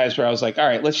exercise where I was like, all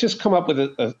right, let's just come up with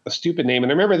a stupid name.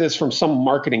 And I remember this from some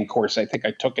marketing course I think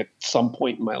I took at some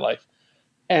point in my life.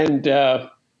 And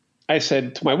I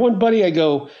said to my one buddy, I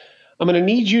go, I'm going to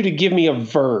need you to give me a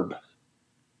verb.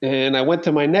 And I went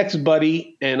to my next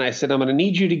buddy and I said, I'm going to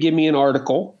need you to give me an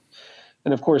article.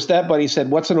 And of course, that buddy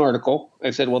said, what's an article?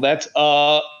 I said, well, that's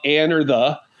an or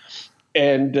the.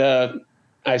 And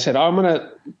I said, I'm going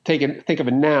to think of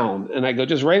a noun. And I go,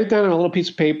 just write it down on a little piece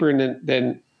of paper and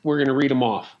then we're going to read them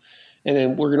off. And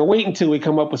then we're going to wait until we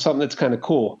come up with something that's kind of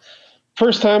cool.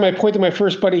 First time I point to my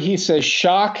first buddy, he says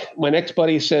shock. My next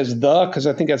buddy says because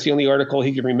I think that's the only article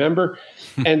he can remember.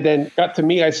 And then got to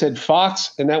me, I said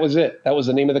Fox, and that was it. That was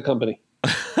the name of the company.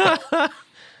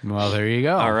 Well, there you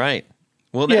go. All right.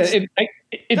 Well, that's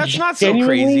not so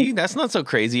crazy. That's not so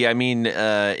crazy. I mean,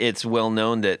 it's well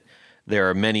known that there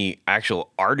are many actual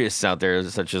artists out there,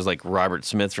 such as like Robert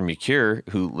Smith from Cure,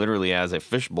 who literally has a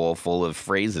fishbowl full of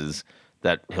phrases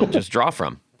that he'll just draw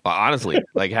from. Honestly,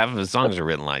 like half of his songs are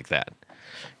written like that.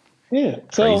 Yeah,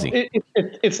 so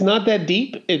it's not that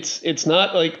deep. It's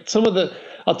not like some of the.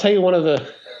 I'll tell you one of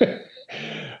the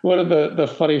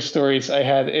funny stories I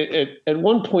had at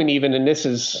one point even, and this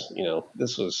is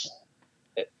this was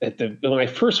when I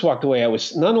first walked away. I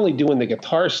was not only doing the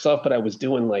guitar stuff, but I was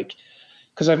doing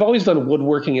because I've always done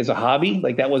woodworking as a hobby.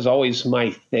 Like that was always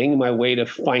my thing, my way to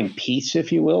find peace,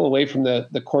 if you will, away from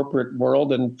the corporate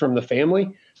world and from the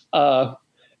family. And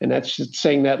that's just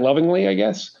saying that lovingly, I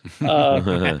guess.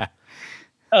 I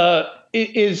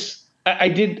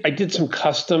did some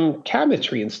custom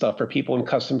cabinetry and stuff for people and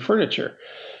custom furniture.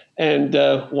 And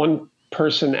one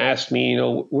person asked me,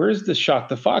 where does the Shock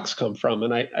the Fox come from?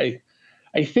 And I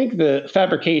think the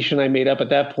fabrication I made up at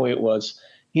that point was,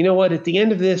 you know what, at the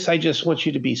end of this, I just want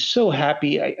you to be so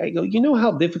happy. I go, you know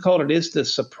how difficult it is to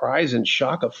surprise and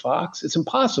shock a fox? It's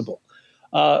impossible.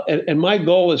 And my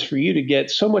goal is for you to get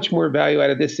so much more value out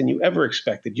of this than you ever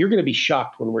expected. You're going to be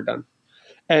shocked when we're done.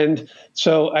 And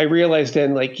so I realized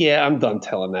then, like, yeah, I'm done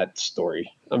telling that story.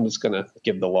 I'm just going to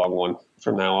give the long one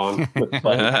from now on. With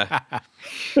Buddy.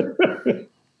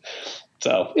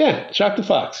 So, yeah, Shock the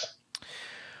Fox.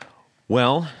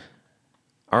 Well,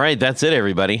 all right. That's it,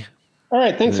 everybody. All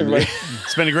right. Thanks, everybody.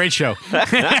 It's been a great show.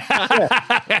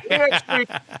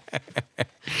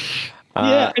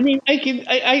 Yeah, I mean,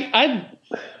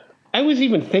 I was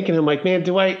even thinking, I'm like, man,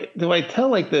 do I tell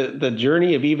like the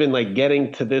journey of even like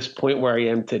getting to this point where I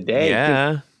am today?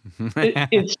 Yeah.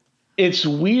 It's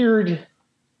weird.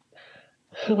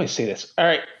 How do I say this? All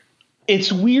right,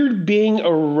 it's weird being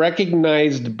a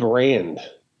recognized brand.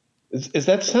 Does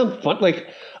that sound fun? Like,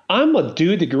 I'm a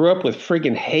dude that grew up with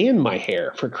friggin' hay in my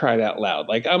hair, for crying out loud.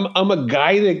 Like, I'm a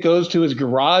guy that goes to his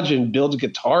garage and builds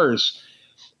guitars.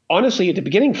 Honestly, at the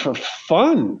beginning for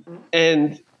fun,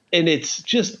 and it's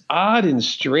just odd and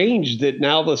strange that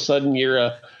now all of a sudden you're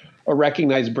a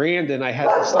recognized brand, and I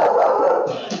had to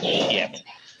start. Shit.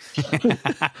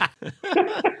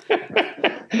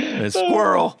 A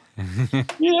squirrel.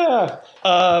 Yeah.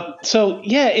 So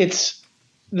yeah, it's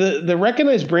the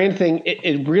recognized brand thing.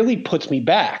 It really puts me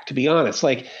back, to be honest.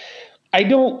 Like, I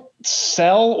don't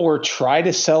sell or try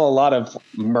to sell a lot of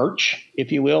merch,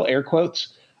 if you will, air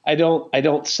quotes. I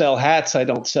don't sell hats. I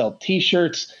don't sell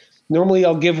T-shirts. Normally,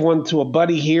 I'll give one to a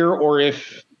buddy here, or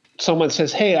if someone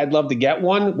says, "Hey, I'd love to get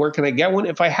one. Where can I get one?"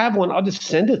 If I have one, I'll just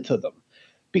send it to them,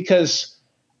 because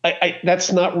I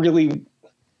that's not really.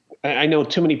 I know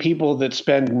too many people that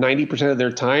spend 90% of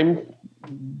their time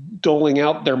doling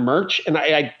out their merch, and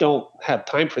I don't have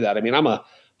time for that. I mean, I'm a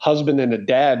husband and a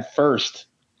dad first,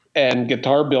 and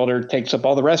guitar builder takes up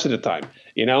all the rest of the time.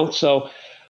 So.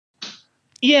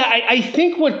 Yeah, I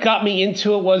think what got me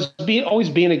into it was always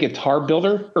being a guitar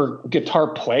builder or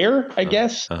guitar player, I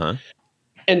guess,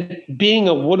 and being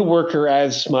a woodworker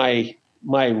as my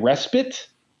respite.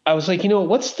 I was like,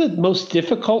 what's the most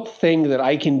difficult thing that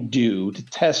I can do to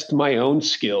test my own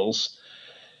skills?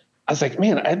 I was like,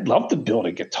 man, I'd love to build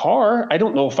a guitar. I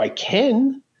don't know if I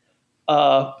can.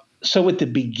 So at the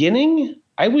beginning,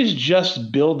 I was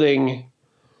just building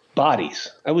bodies.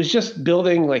 I was just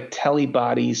building like telly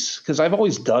bodies, because I've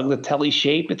always dug the telly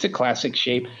shape. It's a classic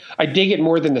shape. I dig it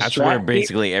more than the That's Strat where shape.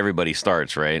 basically everybody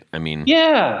starts, right? I mean,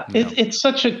 yeah, it's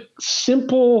such a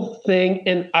simple thing.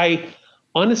 And I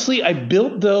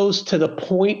built those to the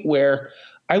point where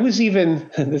I was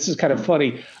even, this is kind of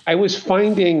funny, I was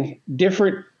finding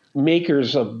different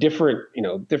makers of different,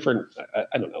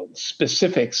 I don't know,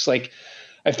 specifics. Like,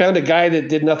 I found a guy that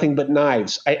did nothing but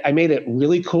knives. I made a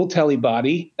really cool telly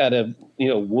body out of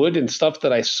wood and stuff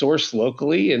that I sourced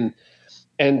locally, and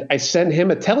I sent him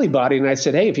a telly body, and I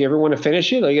said, hey, if you ever want to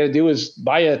finish it, all you got to do is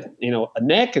buy a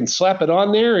neck and slap it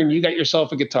on there, and you got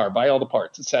yourself a guitar. Buy all the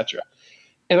parts, etc.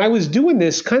 And I was doing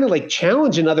this kind of like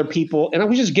challenging other people, and I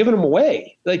was just giving them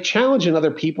away, like challenging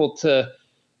other people to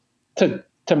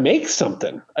make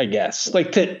something, I guess,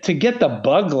 like to get the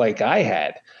bug like I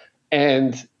had.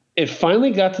 And it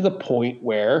finally got to the point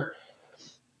where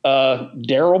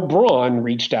Daryl Braun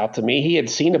reached out to me. He had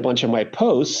seen a bunch of my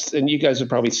posts, and you guys have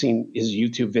probably seen his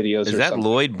YouTube videos. Is that something.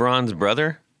 Lloyd Braun's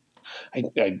brother?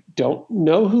 I don't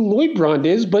know who Lloyd Braun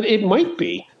is, but it might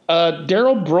be.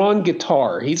 Daryl Braun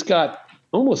Guitar. He's got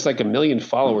almost like 1 million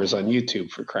followers on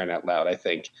YouTube, for crying out loud, I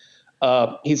think.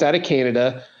 He's out of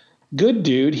Canada. Good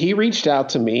dude. He reached out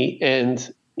to me,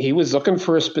 and he was looking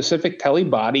for a specific telly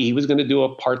body. He was going to do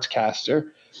a parts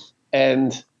caster.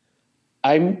 And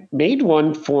I made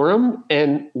one for him.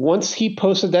 And once he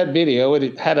posted that video,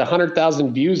 it had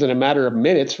 100,000 views in a matter of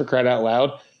minutes, for crying out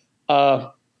loud.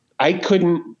 I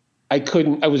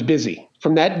was busy.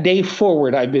 From that day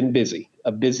forward, I've been busy,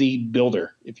 a busy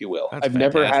builder, if you will. That's I've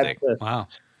never had to, Wow.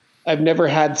 I've never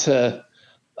had to,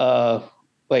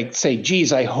 like say,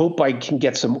 geez, I hope I can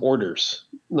get some orders.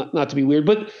 Not to be weird,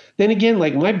 but then again,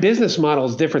 like my business model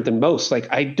is different than most. Like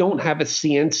I don't have a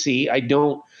CNC.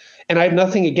 And I have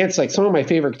nothing against, like, some of my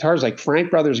favorite guitars, like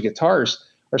Frank Brothers guitars,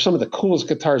 are some of the coolest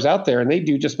guitars out there, and they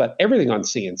do just about everything on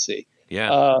CNC.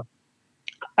 Yeah.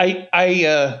 I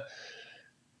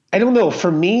don't know. For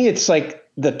me, it's like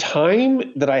the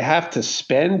time that I have to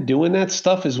spend doing that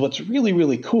stuff is what's really,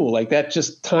 really cool. Like that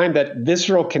just time, that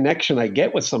visceral connection I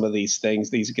get with some of these things,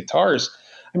 these guitars.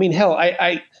 I mean, hell,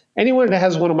 anyone that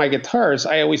has one of my guitars,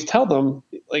 I always tell them,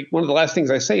 like, one of the last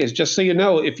things I say is, just so you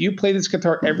know, if you play this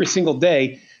guitar every single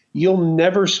day, you'll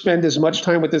never spend as much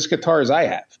time with this guitar as I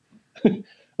have.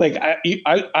 Like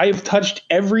I've touched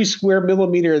every square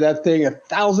millimeter of that thing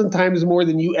 1,000 times more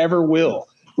than you ever will,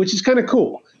 which is kind of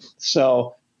cool.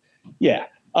 So, yeah,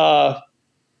 I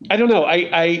don't know.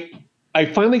 I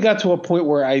finally got to a point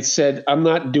where I said, I'm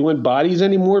not doing bodies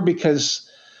anymore,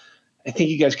 because I think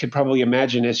you guys could probably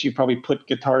imagine this. You probably put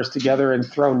guitars together and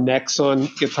thrown necks on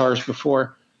guitars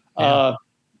before. Yeah.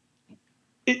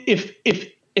 If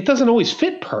it doesn't always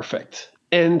fit perfect,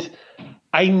 and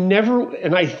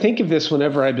I think of this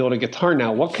whenever I build a guitar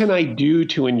now. What can I do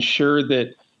to ensure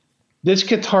that this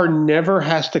guitar never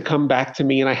has to come back to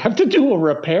me and I have to do a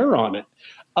repair on it?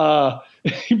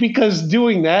 Because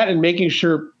doing that and making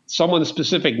sure someone's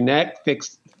specific neck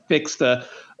fixed the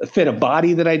fit a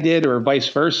body that I did or vice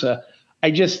versa, I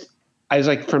was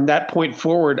like, from that point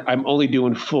forward, I'm only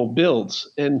doing full builds.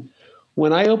 And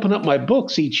when I open up my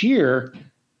books each year,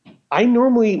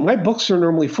 my books are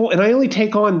normally full, and I only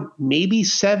take on maybe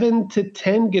 7 to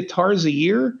 10 guitars a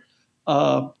year.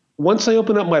 Once I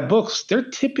open up my books, they're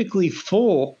typically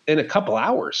full in a couple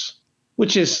hours,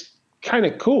 which is kind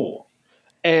of cool.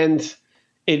 And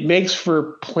it makes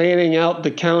for planning out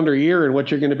the calendar year and what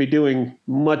you're going to be doing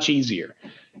much easier,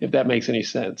 if that makes any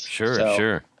sense.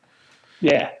 Sure.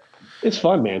 Yeah, it's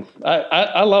fun, man.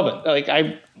 I love it. Like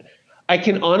I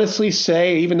can honestly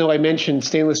say, even though I mentioned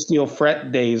stainless steel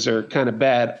fret days are kind of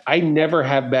bad, I never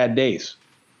have bad days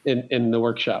in the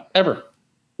workshop ever,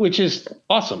 which is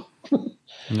awesome.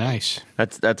 Nice.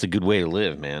 That's a good way to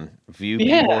live, man. Few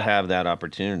people have that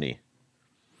opportunity.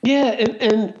 Yeah,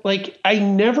 and like I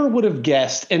never would have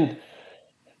guessed, and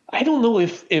I don't know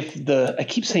if I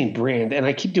keep saying brand and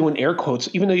I keep doing air quotes,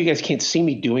 even though you guys can't see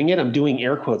me doing it, I'm doing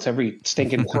air quotes every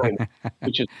stinking time,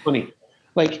 which is funny.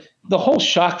 Like the whole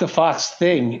Shock the Fox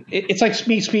thing, it's like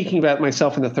me speaking about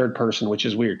myself in the third person, which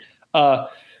is weird.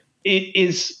 It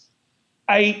is,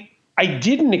 I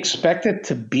didn't expect it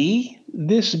to be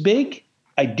this big.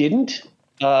 I didn't.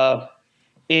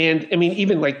 And I mean,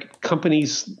 even like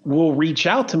companies will reach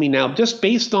out to me now just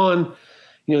based on,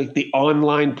 like the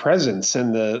online presence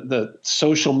and the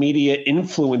social media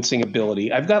influencing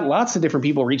ability. I've got lots of different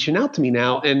people reaching out to me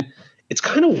now, and it's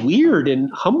kind of weird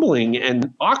and humbling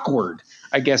and awkward,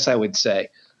 I guess I would say.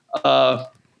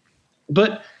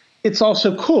 But it's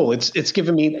also cool. It's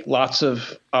given me lots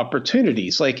of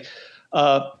opportunities. Like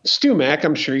StewMac,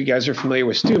 I'm sure you guys are familiar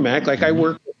with StewMac. Like I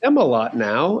work with them a lot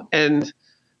now, and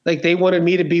like they wanted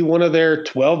me to be one of their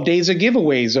 12 days of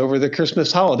giveaways over the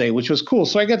Christmas holiday, which was cool.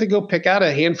 So I got to go pick out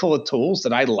a handful of tools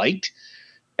that I liked,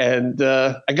 and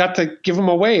I got to give them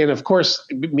away. And of course,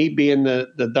 me being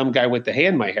the dumb guy with the hand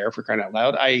in my hair, for crying out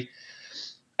loud, I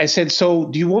said, so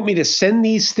do you want me to send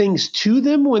these things to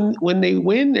them when they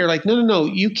win? They're like, no,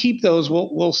 you keep those.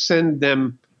 We'll send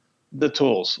them the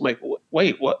tools. I'm like,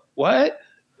 wait, what?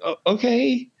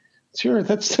 Okay, sure.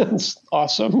 That sounds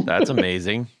awesome. That's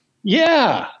amazing.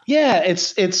 Yeah.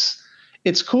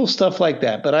 It's cool stuff like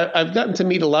that. But I've gotten to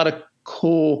meet a lot of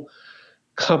cool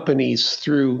companies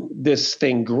through this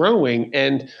thing growing.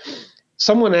 And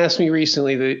someone asked me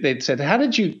recently, they'd said, how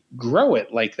did you grow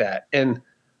it like that? And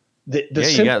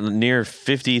you got near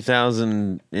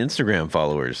 50,000 Instagram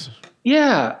followers.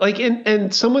 Yeah. Like,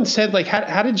 and someone said, like,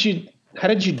 how did you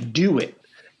do it?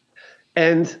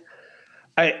 And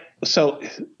so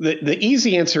the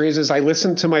easy answer is I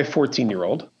listened to my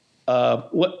 14-year-old.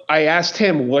 What I asked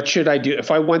him, what should I do?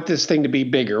 If I want this thing to be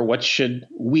bigger, what should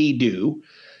we do?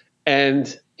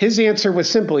 And his answer was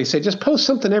simple. He said, just post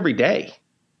something every day.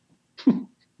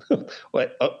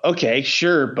 What? Okay,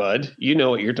 sure, bud. You know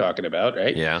what you're talking about,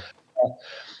 right? Yeah.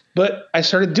 But I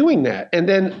started doing that. And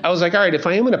then I was like, all right, if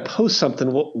I am going to post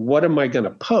something, what am I going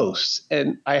to post?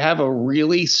 And I have a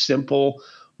really simple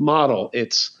model.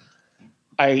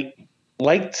 I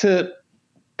like to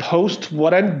post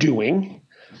what I'm doing.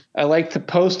 I like to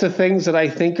post the things that I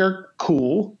think are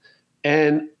cool.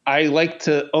 And I like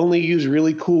to only use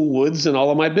really cool woods in all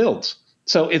of my builds.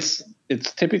 So it's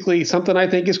typically something I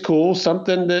think is cool,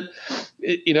 something that,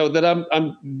 that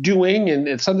I'm doing, and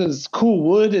it's something that's cool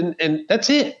wood, and that's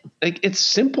it. Like, it's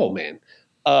simple, man.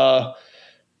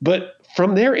 But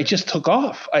from there, it just took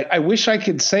off. I wish I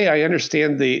could say I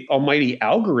understand the almighty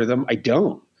algorithm. I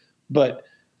don't. But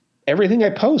everything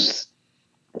I post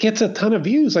gets a ton of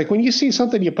views. Like when you see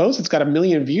something you post, it's got 1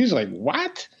 million views. Like,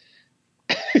 what?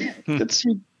 That's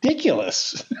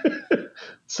ridiculous.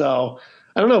 So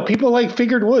I don't know. People like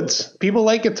figured woods. People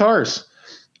like guitars,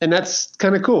 and that's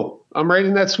kind of cool. I'm right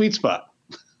in that sweet spot.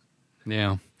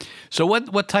 Yeah. So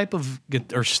what type of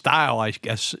or style, I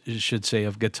guess you should say,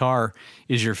 of guitar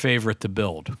is your favorite to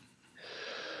build?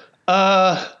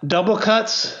 Double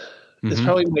cuts is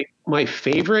probably my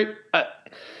favorite.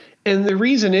 And the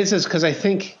reason is because I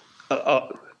think,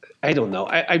 I don't know.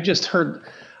 I've just heard,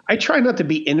 I try not to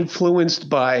be influenced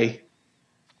by,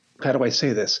 how do I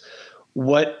say this?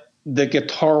 What the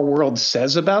guitar world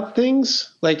says about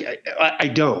things. Like, I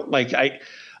don't. Like,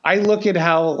 I look at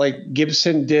how, like,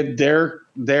 Gibson did their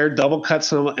there, double cuts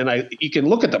them, and you can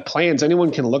look at the plans.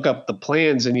 Anyone can look up the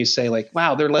plans, and you say like,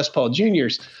 wow, they're Les Paul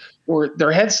Juniors, or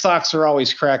their headstocks are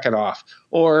always cracking off,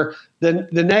 or the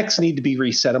necks need to be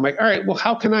reset. I'm like, all right, well,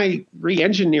 how can I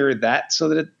re-engineer that so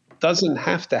that it doesn't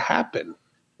have to happen?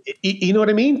 You know what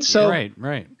I mean? So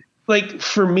right. Like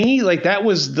for me, like that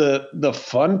was the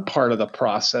fun part of the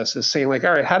process, is saying like,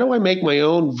 all right, how do I make my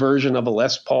own version of a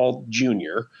Les Paul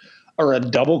Junior or a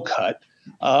double cut?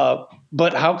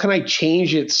 But how can I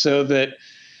change it so that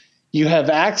you have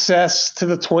access to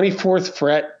the 24th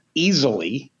fret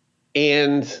easily,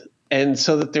 and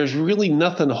so that there's really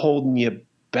nothing holding you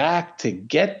back to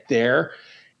get there,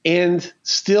 and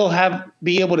still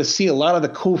be able to see a lot of the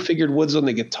cool figured woods on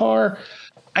the guitar.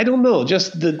 I don't know.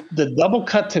 Just the double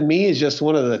cut to me is just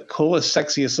one of the coolest,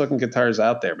 sexiest looking guitars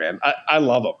out there, man. I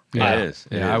love them. Yeah, It is.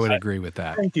 I would agree with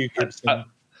that. Thank you, Gibson.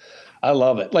 I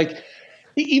love it. Like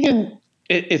even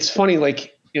it's funny,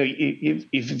 like, you know,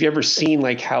 if you've ever seen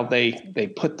like how they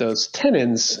put those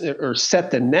tenons or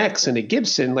set the necks in a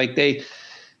Gibson, like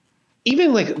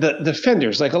even like the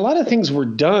fenders, like a lot of things were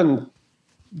done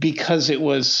because it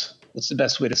was, what's the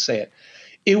best way to say it?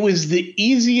 It was the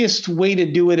easiest way to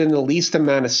do it in the least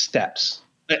amount of steps.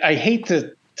 I hate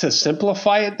to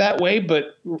simplify it that way,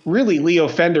 but really Leo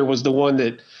Fender was the one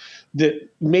that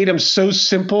made them so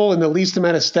simple in the least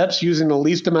amount of steps using the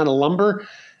least amount of lumber.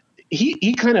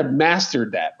 He kind of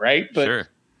mastered that, right? But Sure.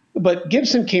 But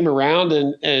Gibson came around,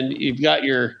 and you've got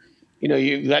your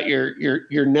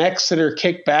necks that are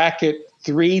kicked back at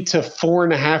 3 to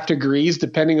 4.5 degrees,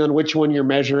 depending on which one you're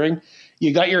measuring.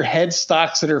 You got your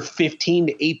headstocks that are 15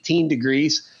 to 18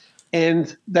 degrees,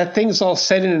 and that thing's all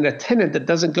set in a tenon that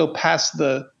doesn't go past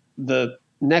the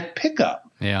neck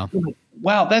pickup. Yeah.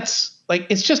 Wow, that's like,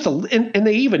 it's just and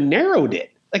they even narrowed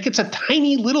it. Like it's a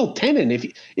tiny little tenon.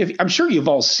 If I'm sure you've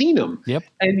all seen them. Yep.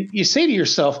 And you say to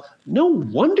yourself, no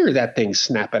wonder that thing's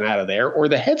snapping out of there, or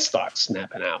the headstock's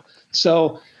snapping out.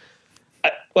 So,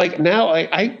 like now,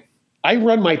 I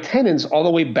run my tenons all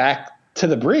the way back to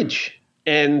the bridge,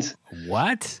 and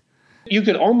What? you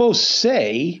could almost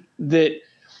say that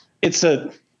it's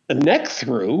a neck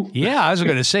through. Yeah, I was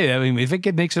going to say that. I mean, if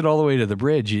it makes it all the way to the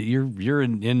bridge, you're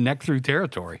in neck through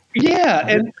territory. Yeah,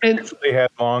 and They had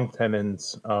long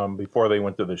tenons before they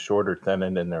went to the shorter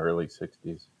tenon in the early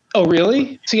 60s. oh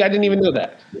really? See, I didn't even know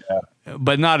that.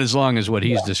 But not as long as what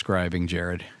he's describing,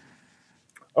 Jared.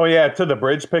 Oh, yeah, to the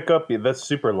bridge pickup, yeah, that's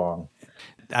super long.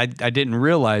 I didn't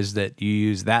realize that you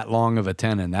use that long of a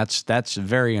tenon. That's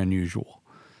very unusual.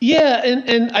 Yeah,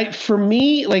 and for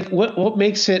me, like what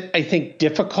makes it, I think,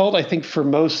 difficult, I think for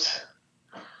most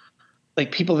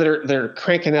like people that are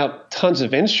cranking out tons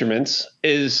of instruments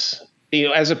is, you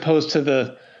know, as opposed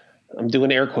to I'm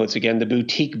doing air quotes again, the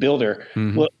boutique builder.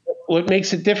 Mm-hmm. What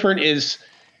makes it different is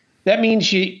that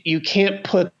means you can't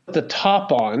put the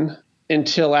top on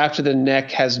until after the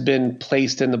neck has been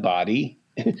placed in the body.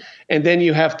 And then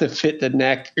you have to fit the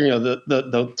neck, you know,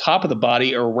 the top of the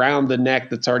body around the neck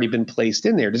that's already been placed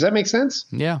in there. Does that make sense?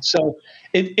 Yeah. So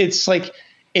it's like,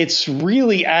 it's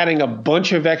really adding a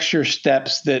bunch of extra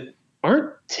steps that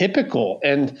aren't typical.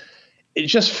 And it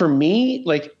just, for me,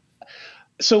 like,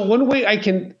 so one way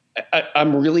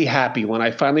I'm really happy when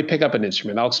I finally pick up an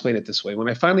instrument. I'll explain it this way. When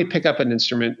I finally pick up an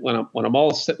instrument, when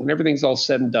everything's all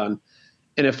said and done,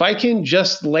 and if I can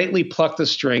just lightly pluck the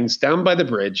strings down by the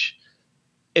bridge,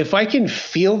 if I can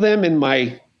feel them in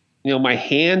my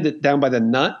hand down by the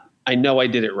nut, I know I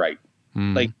did it right.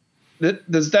 Mm. Like,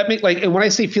 does that make, like, and when I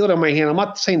say feel it on my hand, I'm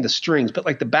not saying the strings, but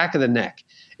like the back of the neck.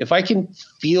 If I can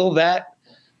feel that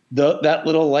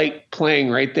little light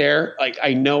playing right there, like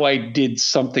I know I did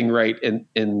something right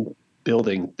in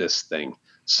building this thing.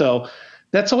 So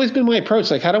that's always been my approach.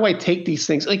 Like, how do I take these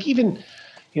things? Like, even,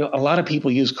 you know, a lot of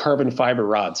people use carbon fiber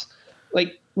rods.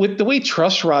 Like, with the way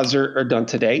truss rods are done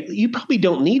today, you probably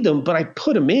don't need them, but I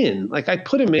put them in. Like, I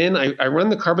put them in, I run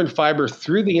the carbon fiber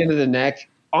through the end of the neck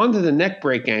onto the neck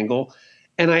break angle.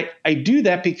 And I do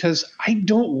that because I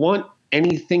don't want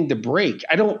anything to break.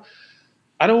 I don't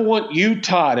want you,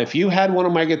 Todd, if you had one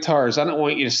of my guitars, I don't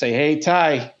want you to say, hey,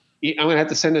 Ty, I'm going to have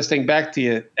to send this thing back to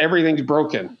you. Everything's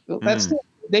broken. Well, that's not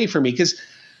the day for me. Because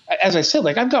as I said,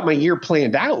 like, I've got my year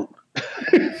planned out.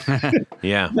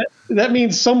 Yeah. That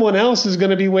means someone else is going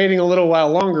to be waiting a little while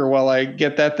longer while I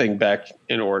get that thing back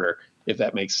in order, if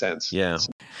that makes sense. Yeah.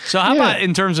 So how about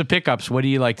in terms of pickups? What do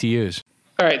you like to use?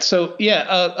 All right. So,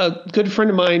 a good friend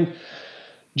of mine,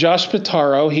 Josh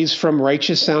Pitaro, he's from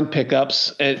Righteous Sound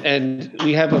Pickups, and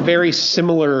we have a very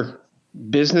similar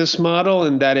business model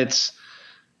in that it's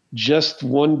just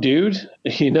one dude,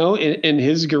 you know, in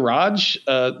his garage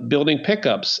building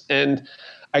pickups. And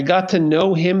I got to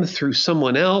know him through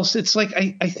someone else. It's like,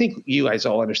 I think you guys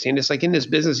all understand. It's like in this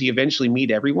business, you eventually meet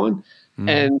everyone.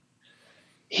 And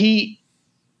he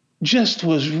just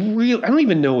was real. I don't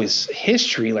even know his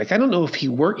history. Like, I don't know if he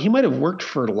might have worked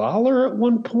for Lawler at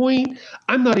one point.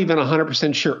 I'm not even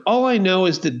 100% sure. All I know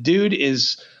is the dude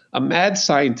is a mad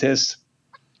scientist.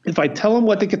 If I tell him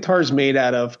what the guitar is made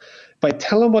out of, if I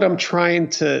tell him what I'm trying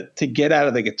to get out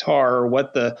of the guitar or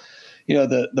what the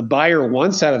buyer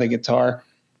wants out of the guitar,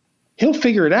 he'll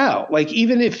figure it out. Like,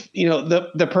 even if,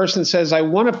 the person says, I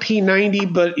want a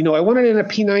P90, but, I want it in a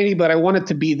P90, but I want it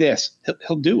to be this,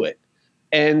 he'll do it.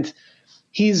 And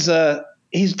he's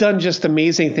done just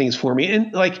amazing things for me.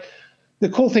 And like, the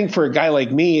cool thing for a guy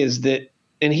like me is that,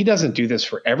 and he doesn't do this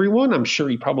for everyone, I'm sure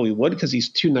he probably would because he's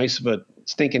too nice of a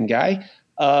stinking guy,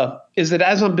 is that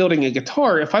as I'm building a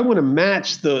guitar, if I want to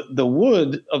match the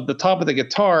wood of the top of the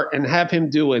guitar and have him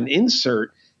do an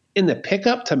insert in the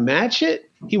pickup to match it,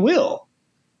 he will.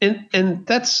 And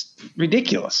that's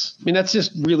ridiculous. I mean, that's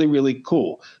just really, really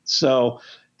cool. So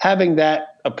having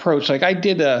that approach, like I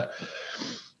did a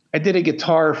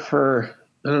guitar for,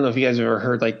 I don't know if you guys have ever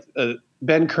heard, like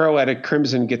Ben Crow at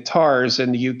Crimson Guitars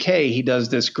in the UK. He does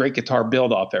this great guitar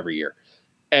build off every year.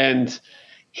 And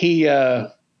he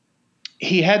had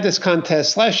this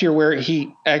contest last year where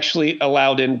he actually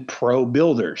allowed in pro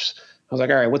builders. I was like,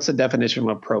 all right, what's the definition of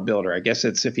a pro builder? I guess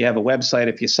it's if you have a website,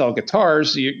 if you sell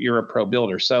guitars, you're a pro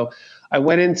builder. So I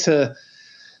went into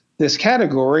this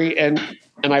category and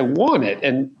I won it.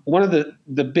 And one of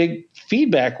the big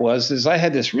feedback is I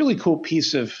had this really cool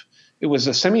piece of, it was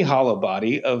a semi-hollow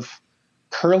body of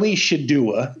curly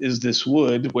Shadua, is this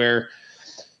wood where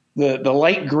the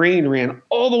light grain ran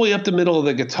all the way up the middle of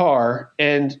the guitar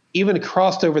and even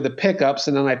crossed over the pickups.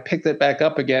 And then I picked it back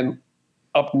up again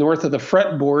up north of the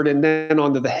fretboard and then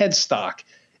onto the headstock.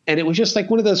 And it was just like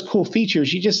one of those cool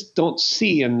features you just don't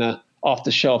see in the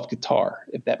off-the-shelf guitar,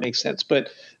 if that makes sense. But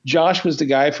Josh was the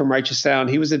guy from Righteous Sound.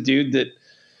 He was a dude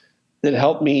that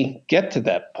helped me get to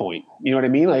that point. You know what I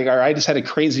mean? Like, I just had a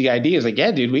crazy idea. It's like,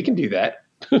 yeah, dude, we can do that.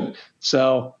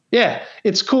 So yeah,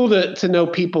 it's cool to know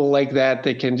people like that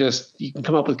can you can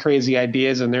come up with crazy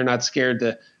ideas and they're not scared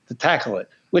to tackle it,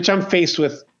 which I'm faced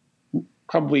with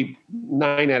probably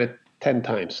 9 out of 10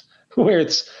 times where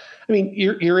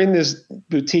you're in this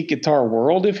boutique guitar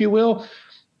world, if you will.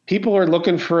 People are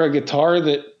looking for a guitar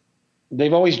that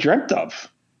they've always dreamt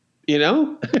of,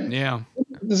 Yeah.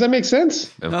 Does that make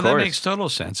sense? Of course. That makes total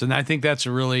sense. And I think that's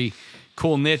a really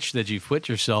cool niche that you've put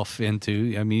yourself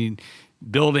into. I mean,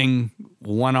 building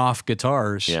one-off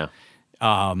guitars. Yeah.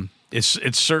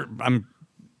 It's certain.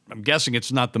 I'm guessing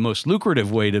it's not the most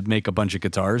lucrative way to make a bunch of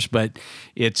guitars, but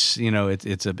it's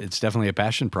definitely a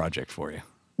passion project for you.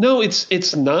 No,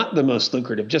 it's not the most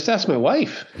lucrative. Just ask my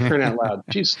wife, crying out loud.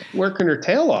 She's working her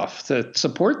tail off to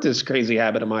support this crazy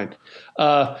habit of mine.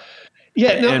 By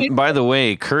the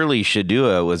way, Curly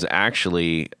Shadua was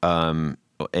actually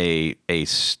a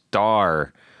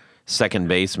star second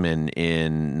baseman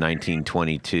in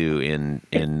 1922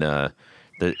 in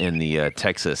the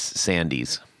Texas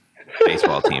Sandys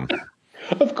baseball team.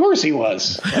 Of course he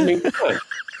was. I mean,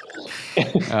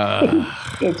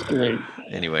 that's great.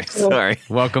 Anyway, sorry.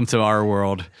 Welcome to our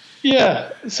world.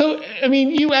 Yeah. So, I mean,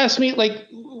 you asked me, like,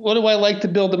 what do I like to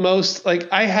build the most? Like,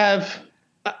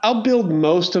 I'll build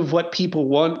most of what people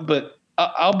want, but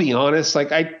I'll be honest.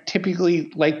 Like, I typically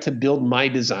like to build my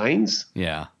designs.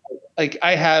 Yeah. Like,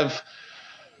 I have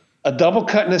a double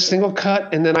cut and a single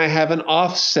cut, and then I have an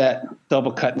offset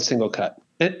double cut and single cut.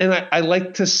 And I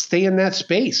like to stay in that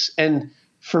space. And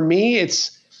for me,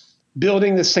 it's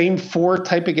building the same 4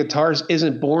 type of guitars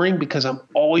isn't boring because I'm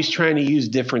always trying to use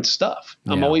different stuff.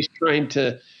 Yeah. I'm always trying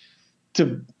to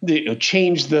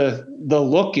change the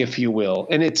look, if you will.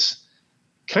 And it's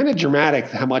kind of dramatic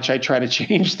how much I try to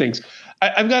change things.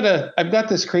 I've got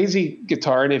this crazy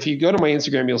guitar, and if you go to my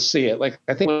Instagram, you'll see it. Like,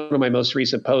 I think one of my most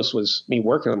recent posts was me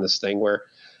working on this thing where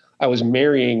I was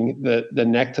marrying the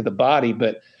neck to the body,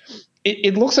 but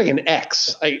it looks like an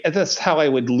X. That's how I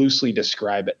would loosely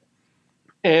describe it.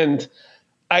 And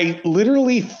I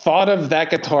literally thought of that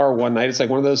guitar one night. It's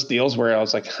like one of those deals where I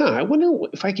was like, I wonder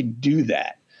if I could do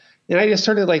that. And I just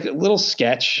started like a little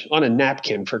sketch on a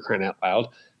napkin, for crying out loud,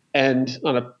 and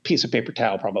on a piece of paper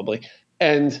towel probably.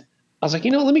 And I was like,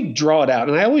 let me draw it out.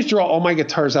 And I always draw all my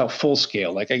guitars out full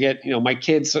scale. Like I get, my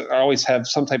kids always have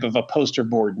some type of a poster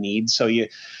board need. So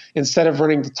instead of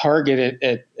running to Target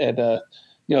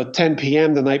at 10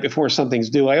 p.m. the night before something's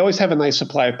due, I always have a nice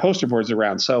supply of poster boards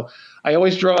around. So I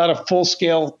always draw out a full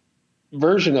scale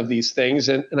version of these things.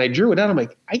 And I drew it out. I'm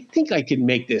like, I think I could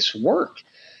make this work.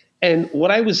 And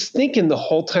what I was thinking the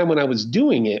whole time when I was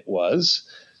doing it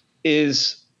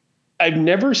is I've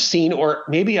never seen, or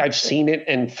maybe I've seen it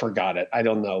and forgot it. I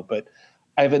don't know, but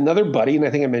I have another buddy, and I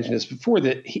think I mentioned this before,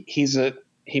 that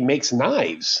he makes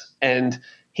knives and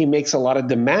he makes a lot of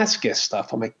Damascus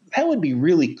stuff. I'm like, that would be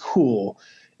really cool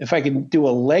if I could do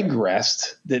a leg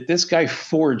rest that this guy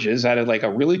forges out of like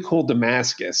a really cool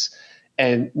Damascus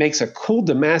and makes a cool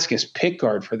Damascus pick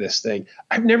guard for this thing.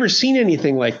 I've never seen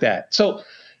anything like that. So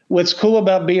what's cool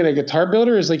about being a guitar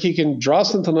builder is like you can draw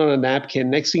something on a napkin.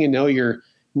 Next thing you know, you're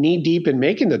knee deep in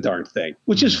making the darn thing,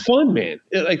 which is fun, man.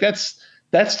 Like that's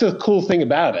the cool thing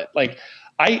about it. Like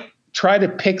I try to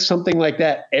pick something like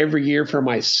that every year for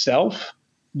myself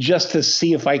just to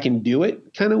see if I can do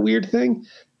it, kind of weird thing.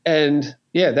 And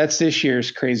yeah, that's this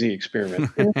year's crazy experiment.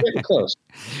 And getting close.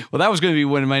 Well, that was going to be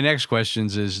one of my next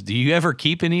questions is, do you ever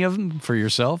keep any of them for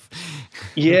yourself?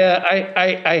 Yeah,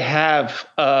 I have.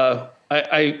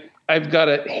 I've got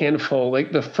a handful.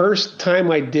 Like the first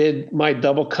time I did my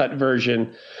double cut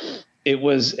version, it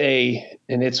was and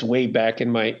it's way back in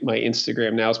my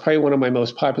Instagram now. It's probably one of my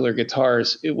most popular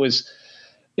guitars.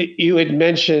 You had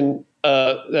mentioned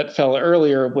that fella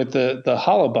earlier with the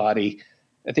hollow body.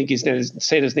 I think his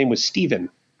name was Steven.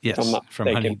 Yes, from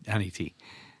Honey Tea.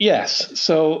 Yes.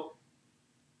 So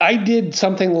I did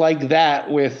something like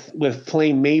that with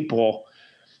Flame Maple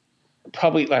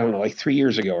probably, I don't know, like 3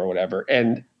 years ago or whatever.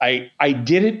 And I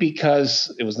did it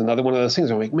because it was another one of those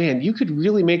things. I'm like, man, you could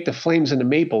really make the flames into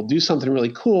maple, do something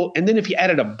really cool. And then if you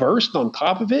added a burst on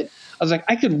top of it, I was like,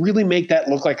 I could really make that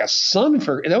look like a sun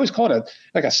and I always call it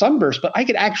like a sunburst, but I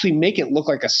could actually make it look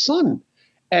like a sun.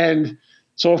 And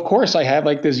so of course I have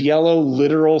like this yellow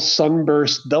literal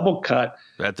sunburst double cut.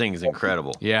 That thing is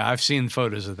incredible. Yeah, I've seen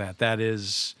photos of that. That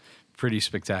is pretty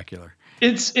spectacular.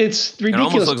 It's ridiculous. It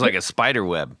almost looks like a spider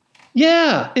web.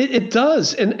 Yeah, it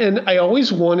does. And I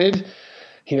always wanted,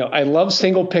 I love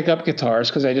single pickup guitars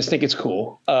because I just think it's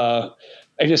cool. I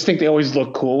just think they always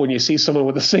look cool when you see someone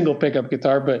with a single pickup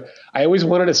guitar. But I always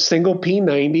wanted a single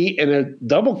P90 and a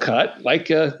double cut like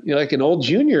an old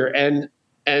Junior. And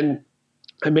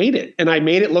I made it. And I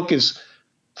made it look as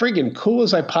friggin' cool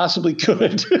as I possibly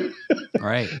could.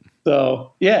 Right.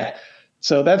 So yeah.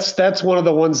 So that's one of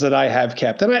the ones that I have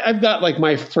kept. And I've got like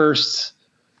my first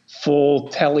full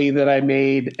telly that I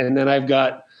made. And then I've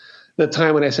got the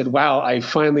time when I said, wow, I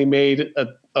finally made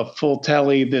a full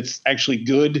telly that's actually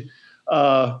good.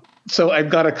 So I've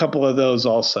got a couple of those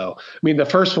also. I mean, the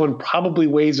first one probably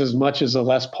weighs as much as a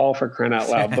Les Paul for crying out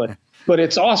loud, but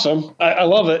it's awesome. I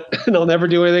love it, and I'll never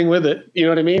do anything with it. You know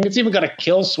what I mean? It's even got a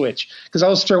kill switch because I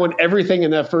was throwing everything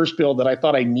in that first build that I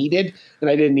thought I needed, and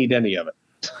I didn't need any of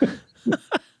it.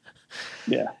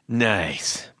 Yeah.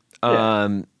 Nice.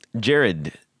 Yeah.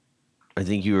 Jared, I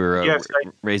think you were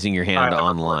raising your hand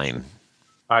online.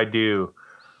 I do.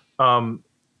 I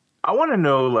want to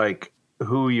know like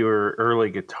who your early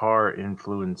guitar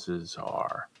influences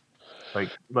are.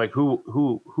 Like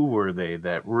who were they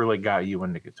that really got you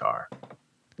into guitar?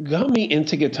 Got me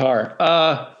into guitar.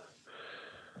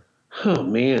 Oh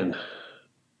man.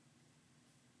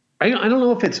 I don't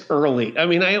know if it's early. I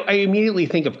mean, I immediately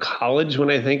think of college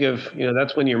when I think of,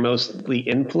 that's when you're mostly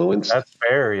influenced. That's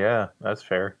fair. Yeah, that's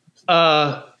fair.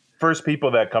 First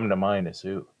people that come to mind is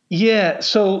who? Yeah.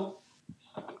 So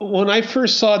when I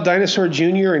first saw Dinosaur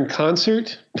Jr. in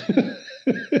concert,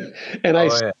 and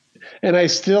I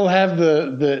still have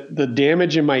the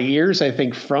damage in my ears, I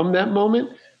think, from that moment,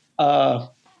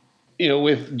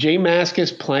 with Jay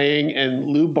Mascis playing and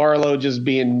Lou Barlow just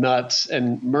being nuts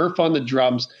and Murph on the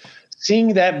drums,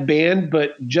 seeing that band,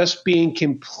 but just being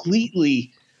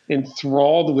completely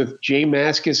enthralled with Jay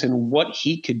Mascis and what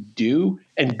he could do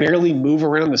and barely move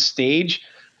around the stage,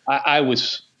 I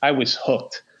was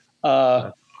hooked.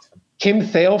 Kim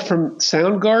Thale from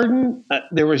Soundgarden,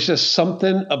 there was just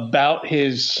something about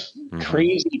his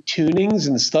crazy tunings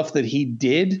and stuff that he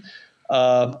did,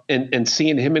 and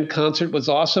seeing him in concert was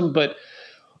awesome. But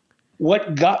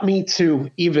what got me to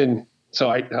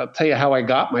I'll tell you how I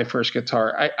got my first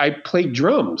guitar. I played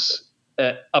drums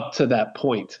up to that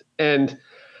point, and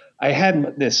I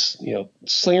had this,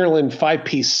 Slingerland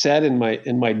 5-piece set in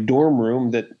my dorm room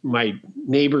that my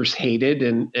neighbors hated,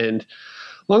 and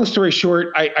long story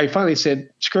short, I finally said,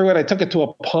 screw it. I took it to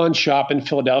a pawn shop in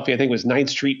Philadelphia. I think it was 9th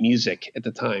Street Music at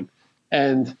the time,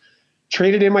 and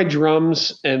traded in my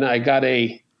drums. And I got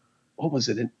an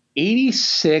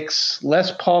 86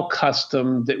 Les Paul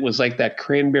Custom that was like that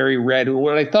cranberry red. And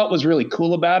what I thought was really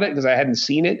cool about it, because I hadn't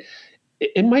seen it,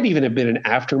 it might even have been an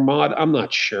aftermod. I'm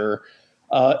not sure.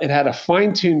 It had a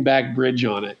fine-tuned back bridge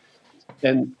on it.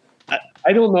 And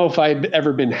I don't know if I'd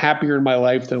ever been happier in my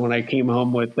life than when I came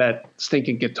home with that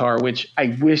stinking guitar, which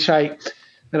I wish I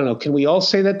don't know. Can we all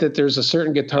say that there's a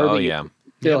certain guitar? Oh, yeah.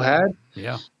 Bill had.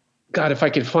 Yeah. God, if I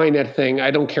could find that thing,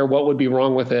 I don't care what would be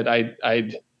wrong with it.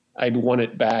 I'd want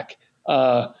it back.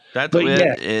 That's But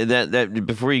yeah. that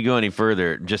before you go any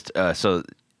further, just so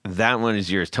that one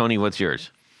is yours. Tony, what's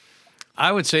yours?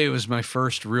 I would say it was my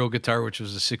first real guitar, which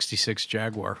was a 66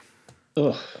 Jaguar.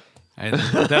 Ugh.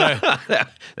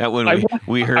 That one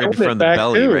we I heard want from it the back,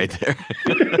 belly too. right there.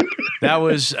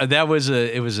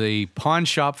 It was a pawn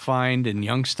shop find in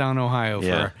Youngstown, Ohio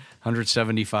Yeah. for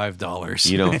 $175.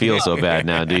 You don't feel so bad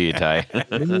now, do you, Ty?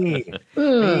 Me.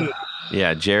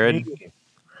 Yeah, Jared.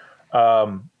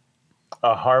 A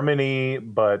Harmony,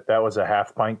 but that was a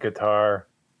half pint guitar,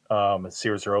 a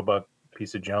Sears Roebuck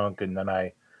piece of junk, and then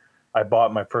I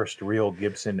bought my first real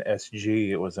Gibson SG.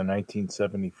 It was a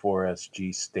 1974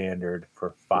 SG Standard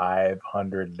for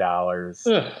 $500,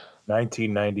 Ugh.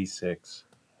 1996,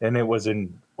 and it was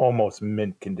in almost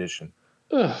mint condition.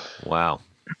 Ugh. Wow.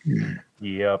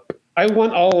 Yep, I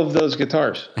want all of those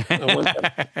guitars. I want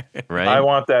them. Right. I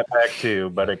want that back too,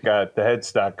 but the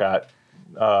headstock got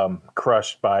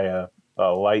crushed by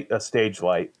a stage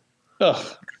light.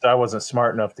 Ugh. I wasn't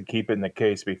smart enough to keep it in the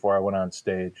case before I went on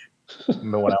stage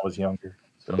when I was younger.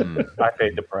 So I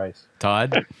paid the price.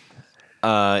 Todd?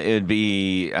 It'd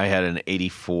be I had an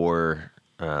 '84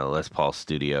 Les Paul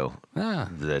Studio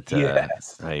that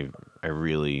Yes. I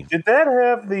really Did that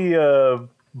have the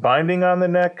binding on the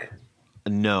neck?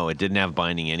 no, it didn't have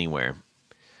binding anywhere,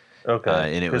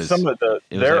 Okay, and it 'Cause was some of the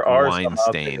it was there like are wine some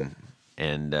out there. stain,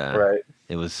 and Right.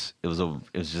 it was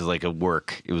just like a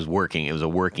work. It was working. It was a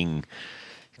working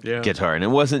guitar, and it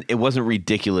wasn't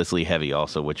ridiculously heavy,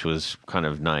 also, which was kind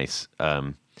of nice.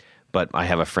 But I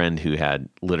have a friend who had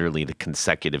literally the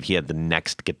consecutive. He had the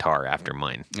next guitar after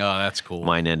mine. Oh, that's cool.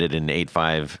 Mine ended in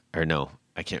 8.5, or no,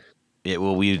 I can't.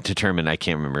 We determined, I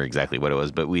can't remember exactly what it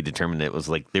was, but we determined it was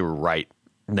like they were right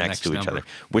next to each number. other,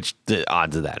 which the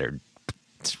odds of that are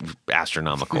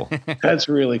astronomical. That's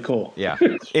really cool. Yeah.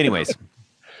 Anyways,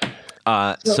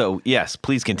 so yes,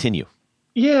 please continue.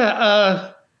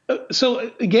 Yeah. So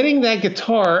getting that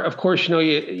guitar, of course,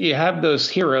 you have those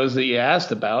heroes that you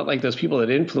asked about, like those people that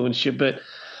influenced you, but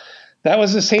that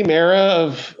was the same era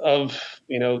of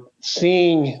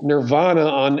seeing Nirvana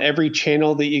on every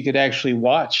channel that you could actually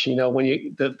watch,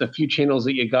 when the few channels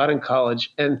that you got in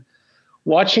college, and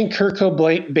watching Kurt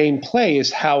Cobain play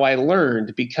is how I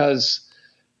learned, because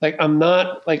like I'm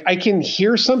not like I can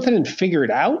hear something and figure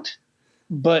it out,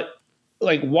 but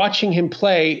like watching him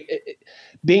play,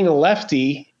 being a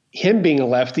lefty, him being a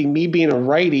lefty, me being a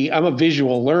righty, I'm a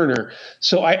visual learner.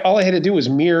 So all I had to do was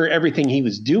mirror everything he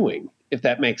was doing, if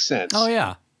that makes sense. Oh,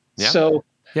 yeah. Yeah. So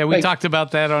Yeah, we like- talked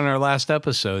about that on our last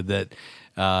episode, that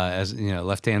as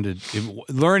left-handed,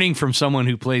 learning from someone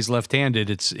who plays left-handed,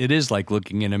 it is like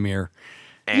looking in a mirror.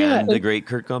 And Yeah, the like- great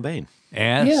Kurt Cobain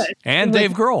And Yeah, and like-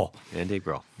 Dave Grohl. and Dave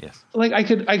Grohl. Yes. like I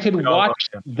could watch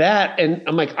that, and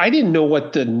I'm like, I didn't know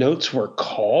what the notes were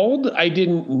called. I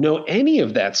didn't know any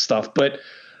of that stuff, but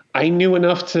I knew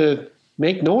enough to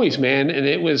make noise, man. And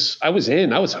I was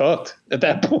hooked at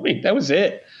that point. That was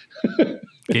it.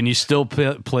 Can you still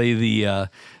play the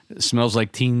 "Smells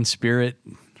Like Teen Spirit"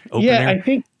 opener? Yeah,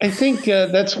 I think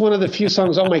that's one of the few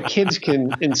songs all my kids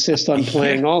can insist on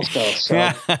playing also.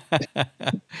 So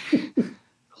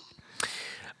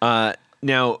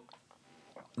Now,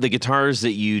 the guitars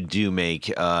that you do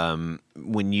make,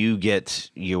 when you get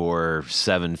your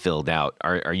 7 filled out,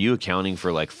 are you accounting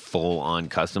for like full on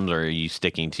customs, or are you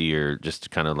sticking to your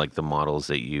just kind of like the models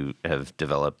that you have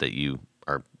developed that you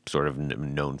are sort of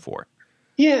known for?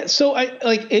 yeah, so I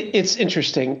like it's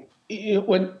interesting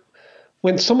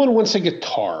when someone wants a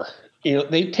guitar.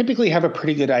 They typically have a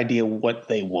pretty good idea what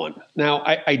they want. Now,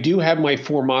 I do have my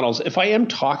 4 models. If I am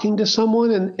talking to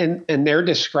someone and they're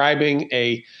describing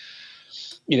a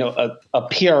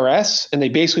PRS, and they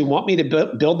basically want me to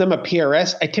build them a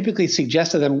PRS, I typically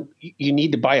suggest to them, you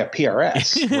need to buy a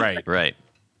PRS. Right.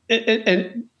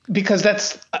 and because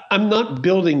I'm not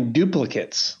building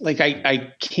duplicates. Like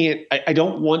I can't, I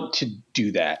don't want to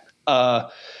do that.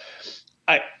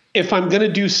 If I'm going to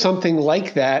do something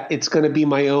like that, it's going to be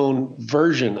my own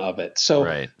version of it. So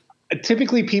Right.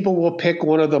 typically people will pick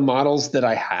one of the models that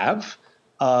I have.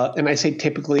 And I say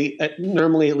typically,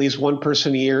 normally at least one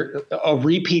person a year, a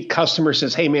repeat customer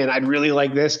says, hey, man, I'd really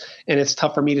like this. And it's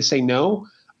tough for me to say no.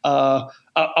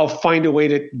 I'll find a way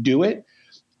to do it.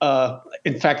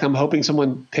 In fact, I'm hoping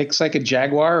someone picks like a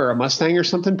Jaguar or a Mustang or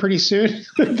something pretty soon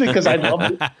because I'd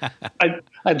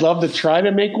love to try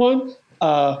to make one.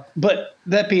 But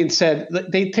that being said,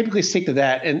 they typically stick to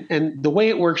that. And the way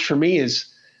it works for me is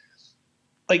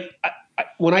like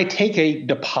when I take a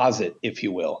deposit, if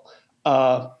you will,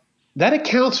 that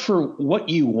accounts for what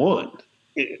you want.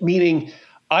 Meaning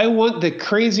I want the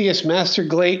craziest master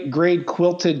grade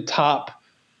quilted top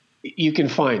you can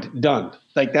find. Done.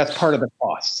 Like that's part of the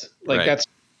cost. Like Right.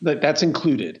 that's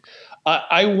included.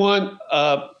 I want.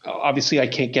 Obviously, I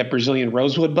can't get Brazilian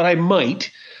rosewood, but I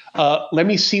might. Let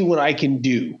me see what I can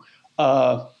do.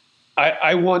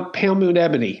 I want pale moon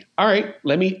ebony. All right.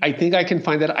 I think I can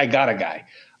find that. I got a guy.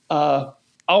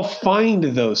 I'll find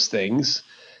those things,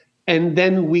 and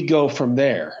then we go from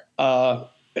there.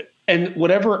 And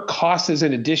whatever it costs is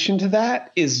in addition to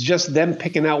that is just them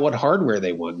picking out what hardware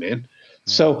they want, man.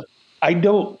 So I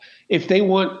don't. If they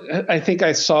want, I think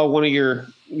I saw one of your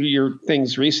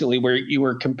things recently where you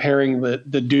were comparing the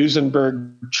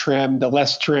Duesenberg trim, the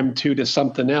less trim to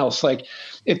something else. Like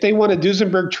if they want a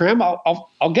Duesenberg trim,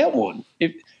 I'll get one.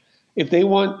 If they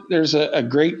want, there's a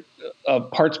great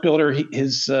parts builder.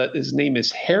 His name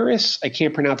is Harris. I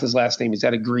can't pronounce his last name. He's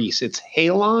out of Greece. It's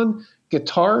Halon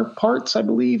Guitar Parts, I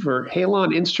believe, or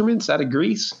Halon Instruments out of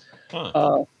Greece.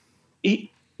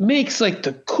 He makes like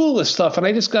the coolest stuff. And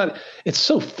it's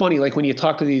so funny. Like when you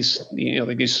talk to these,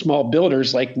 like these small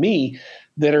builders like me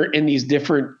that are in these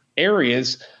different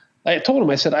areas, I told him,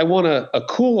 I said, I want a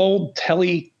cool old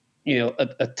telly,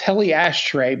 a telly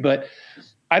ashtray, but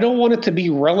I don't want it to be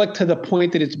relic to the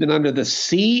point that it's been under the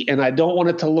sea. And I don't want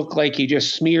it to look like you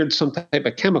just smeared some type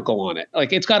of chemical on it.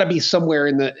 Like it's got to be somewhere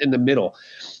in the middle.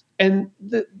 And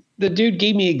the dude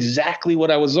gave me exactly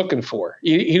what I was looking for.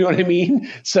 You know what I mean?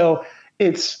 So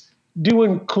it's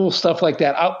doing cool stuff like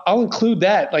that. I'll include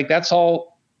that. Like that's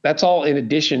all in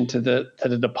addition to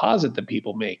the deposit that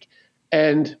people make.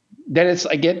 And then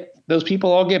those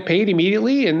people all get paid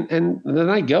immediately and then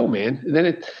I go, man. And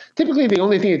then typically the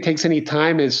only thing that takes any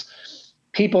time is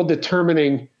people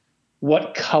determining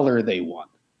what color they want.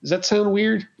 Does that sound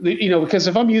weird? Because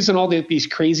if I'm using all these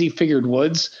crazy figured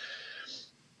woods,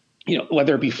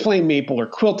 whether it be flame maple or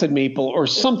quilted maple or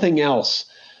something else,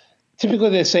 typically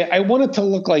they say, I want it to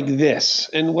look like this.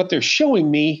 And what they're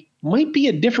showing me might be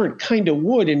a different kind of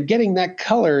wood, and getting that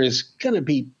color is going to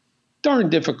be darn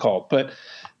difficult. But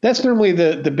that's normally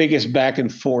the biggest back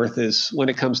and forth is when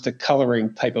it comes to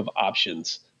coloring type of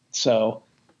options. So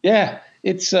yeah,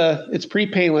 it's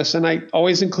pretty painless. And I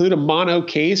always include a mono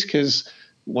case because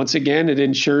once again, it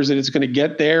ensures that it's going to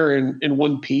get there in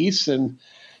one piece and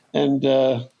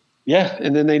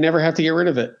then they never have to get rid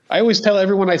of it. I always tell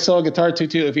everyone I sell a guitar to,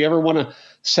 if you ever want to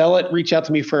sell it, reach out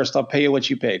to me first. I'll pay you what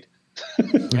you paid.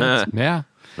 Yeah.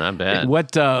 Not bad.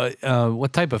 What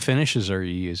type of finishes are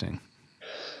you using?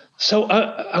 So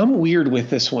I'm weird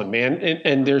with this one, man.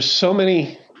 And there's so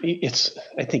many,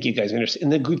 I think you guys understand. In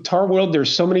the guitar world,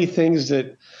 there's so many things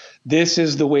that this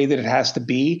is the way that it has to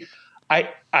be. I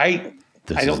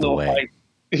don't know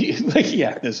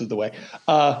this is the way.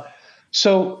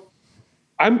 So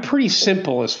I'm pretty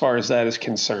simple as far as that is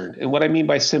concerned. And what I mean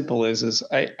by simple is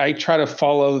I try to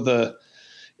follow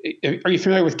are you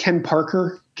familiar with Ken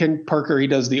Parker? Ken Parker, he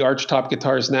does the archtop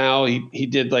guitars now. He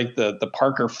did like the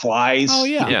Parker Flies. Oh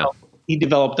yeah. Yeah. He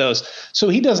developed those. So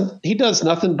he does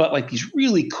nothing but like these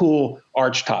really cool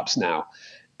archtops now.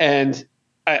 And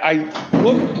I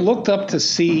looked up to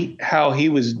see how he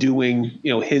was doing,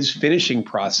 his finishing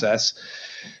process.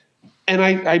 And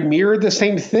I mirrored the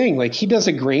same thing. Like he does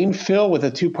a grain fill with a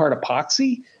 2-part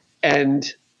epoxy,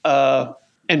 and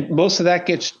most of that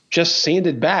gets just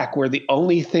sanded back, where the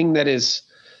only thing that is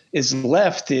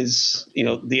left is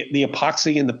the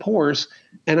epoxy in the pores.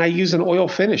 And I use an oil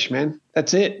finish, man.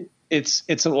 That's it.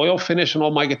 It's an oil finish on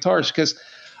all my guitars because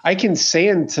I can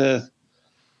sand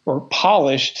or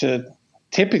polish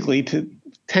typically to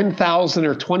 10,000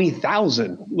 or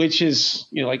 20,000, which is,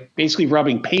 like basically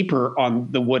rubbing paper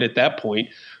on the wood at that point,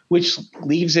 which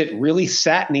leaves it really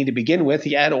satiny to begin with.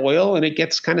 You add oil and it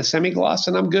gets kind of semi-gloss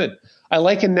and I'm good. I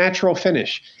like a natural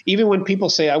finish. Even when people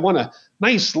say, I want a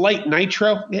nice light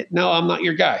nitro, no, I'm not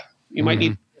your guy. You might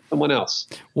need someone else.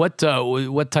 What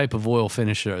type of oil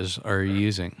finishes are you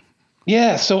using?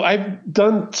 Yeah, so I've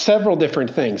done several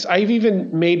different things. I've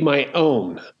even made my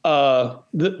own.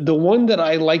 The one that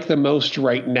I like the most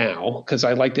right now, because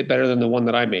I liked it better than the one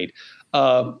that I made,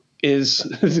 is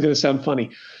this is going to sound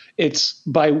funny. It's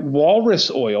by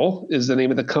Walrus Oil is the name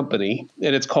of the company,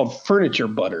 and it's called Furniture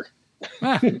Butter.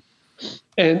 And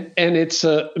it's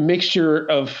a mixture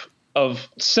of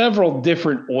several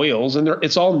different oils, and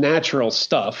it's all natural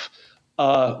stuff,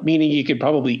 meaning you could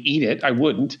probably eat it. I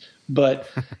wouldn't, but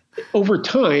over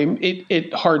time,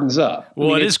 it hardens up.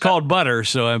 Well, it is called butter,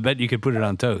 so I bet you could put it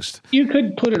on toast. You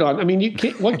could put it on. I mean,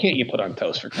 what can't you put on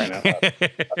toast, for crying out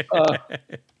loud?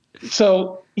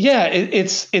 So yeah,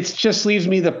 it's just leaves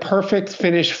me the perfect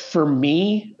finish for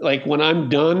me. Like when I'm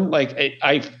done, like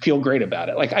I feel great about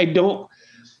it. Like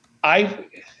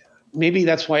maybe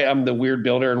that's why I'm the weird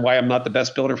builder and why I'm not the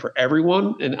best builder for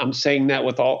everyone. And I'm saying that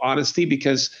with all honesty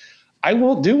because I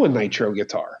won't do a nitro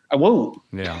guitar. I won't.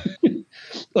 Yeah.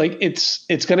 Like it's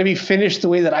going to be finished the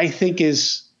way that I think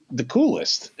is the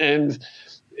coolest. And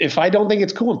if I don't think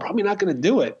it's cool, I'm probably not going to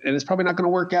do it. And it's probably not going to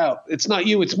work out. It's not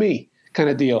you, it's me kind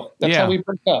of deal. That's Yeah. how we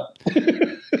break up.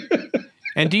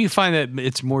 And do you find that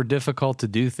it's more difficult to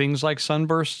do things like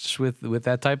sunbursts with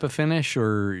that type of finish,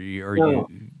 or are you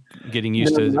getting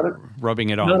used to rubbing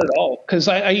it on? Not at all. Because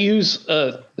I use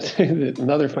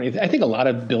another funny thing. I think a lot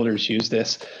of builders use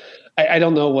this. I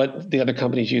don't know what the other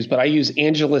companies use, but I use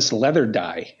Angelus leather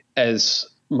dye as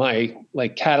my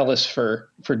like catalyst for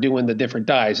doing the different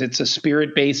dyes. It's a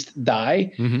spirit-based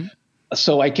dye. Mm-hmm.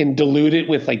 So I can dilute it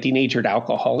with like denatured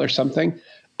alcohol or something.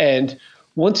 And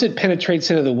once it penetrates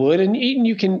into the wood, and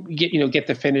you can get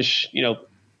the finish,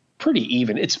 pretty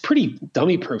even. It's pretty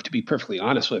dummy proof, to be perfectly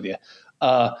honest with you.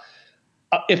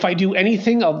 If I do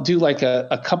anything, I'll do like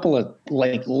a couple of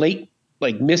like late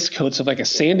like mist coats of like a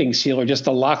sanding sealer just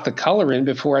to lock the color in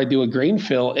before I do a grain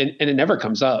fill, and it never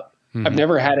comes up. Mm-hmm. I've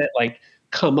never had it like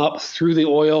come up through the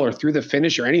oil or through the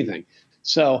finish or anything.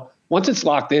 So once it's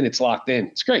locked in, it's locked in.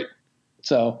 It's great.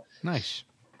 So nice.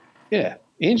 Yeah.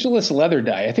 Angelus leather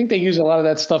dye. I think they use a lot of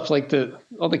that stuff like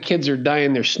all the kids are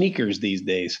dyeing their sneakers these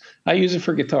days. I use it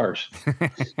for guitars.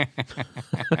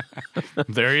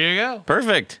 There you go.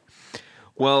 Perfect.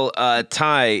 Well,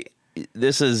 Ty,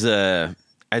 this is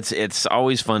it's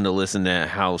always fun to listen to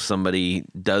how somebody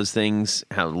does things,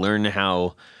 learn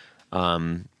how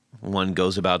one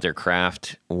goes about their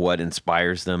craft, what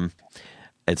inspires them.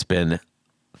 It's been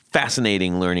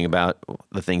fascinating learning about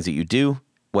the things that you do,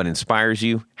 what inspires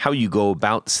you, how you go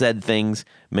about said things,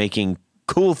 making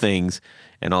cool things,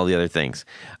 and all the other things.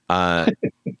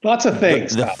 Lots of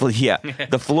things.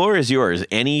 The floor is yours.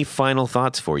 Any final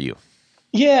thoughts for you?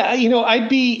 Yeah,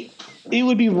 it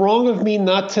would be wrong of me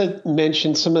not to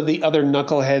mention some of the other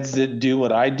knuckleheads that do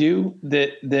what I do.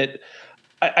 That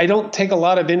I don't take a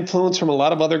lot of influence from a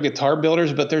lot of other guitar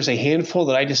builders, but there's a handful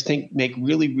that I just think make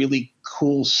really, really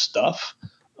cool stuff.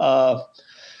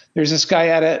 There's this guy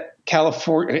out of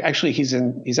California. Actually,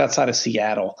 he's outside of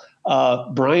Seattle.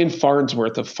 Brian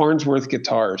Farnsworth of Farnsworth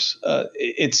Guitars.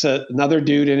 It's another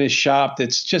dude in his shop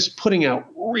that's just putting out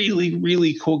really,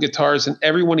 really cool guitars, and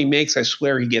every one he makes, I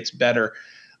swear he gets better.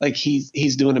 Like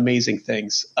he's doing amazing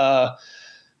things.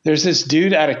 There's this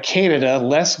dude out of Canada,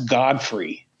 Les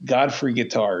Godfrey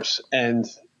Guitars, and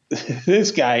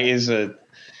this guy he's a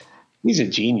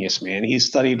genius, man. He's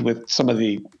studied with some of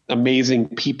the amazing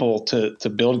people to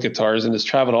build guitars and has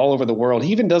traveled all over the world.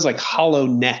 He even does like hollow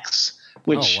necks,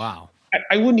 which I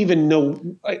wouldn't even know.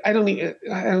 I don't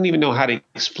even know how to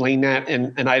explain that,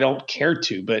 and I don't care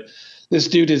to. But this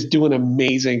dude is doing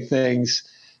amazing things,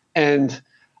 and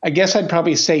I guess I'd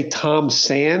probably say Tom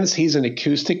Sands. He's an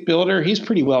acoustic builder. He's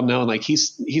pretty well known. Like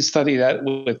he's studied that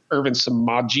with Irvin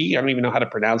Samaji. I don't even know how to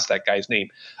pronounce that guy's name.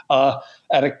 Out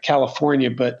of California,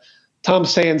 but Tom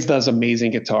Sands does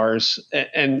amazing guitars,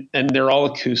 and they're all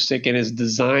acoustic, and his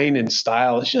design and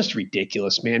style is just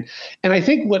ridiculous, man. And I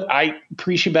think what I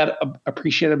appreciate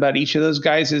about each of those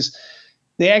guys is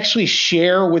they actually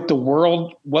share with the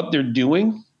world what they're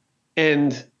doing,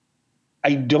 and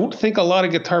I don't think a lot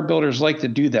of guitar builders like to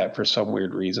do that for some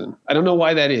weird reason. I don't know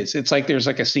why that is. It's like there's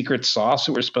like a secret sauce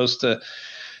that we're supposed to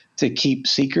keep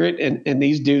secret, and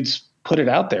these dudes put it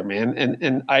out there, man.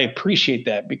 And I appreciate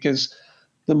that because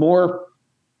the more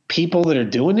people that are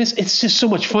doing this, it's just so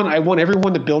much fun. I want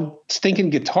everyone to build stinking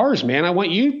guitars, man. I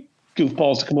want you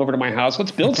goofballs to come over to my house.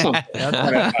 Let's build something. All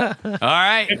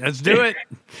right, let's do it.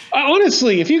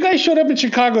 Honestly, if you guys showed up in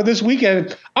Chicago this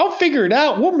weekend, I'll figure it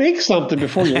out. We'll make something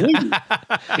before you leave.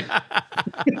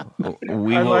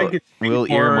 We'll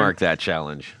earmark that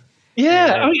challenge.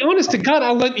 Yeah, I mean, honest to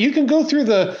God, you can go through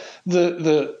the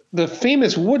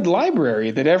famous wood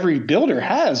library that every builder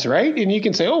has, right? And you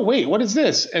can say, "Oh, wait, what is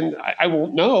this?" And I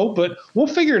won't know, but we'll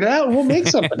figure it out and we'll make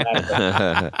something out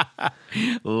of it.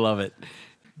 Love it.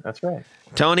 That's right.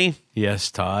 Tony? Yes,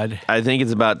 Todd. I think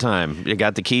it's about time. You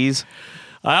got the keys?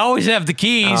 I always have the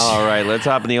keys. All right, let's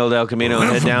hop in the old El Camino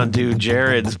and head down to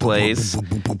Jared's place.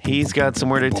 He's got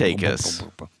somewhere to take us.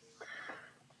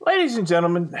 Ladies and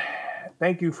gentlemen,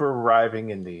 thank you for arriving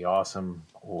in the awesome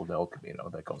old El Camino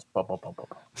that goes bum, bum, bum, bum,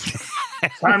 bum.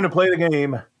 Time to play the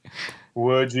game.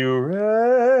 Would you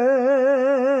rather?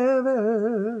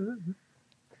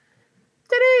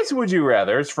 Today's Would You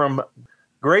Rather is from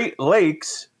Great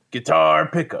Lakes Guitar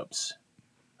Pickups,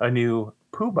 a new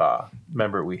Poobah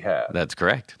member we have. That's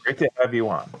correct. Great to have you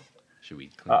on. Should we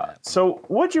clean that? So,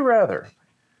 would you rather?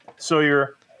 So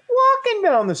you're walking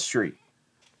down the street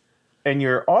and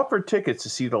you're offered tickets to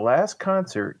see the last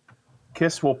concert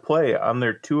Kiss will play on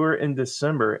their tour in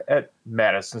December at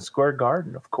Madison Square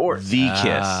Garden, of course. The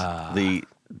Kiss.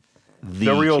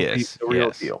 The real Kiss. the real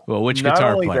Yes. deal. Well, which Not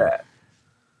guitar only player? that,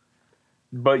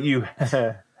 but you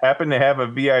happen to have a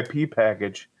VIP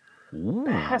package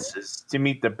passes to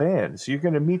meet the band. So you're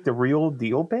going to meet the real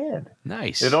deal band.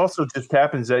 Nice. It also just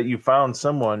happens that you found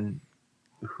someone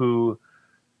who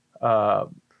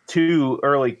 2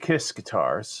 early Kiss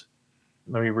guitars.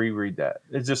 Let me reread that.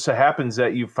 It just so happens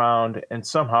that you found and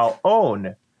somehow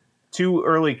own 2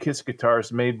 early Kiss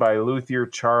guitars made by luthier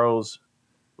Charles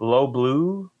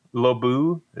Lobu. Le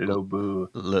Bleu. Le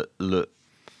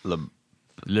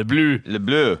Bleu.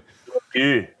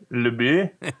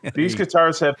 These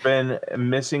guitars have been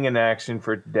missing in action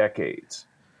for decades.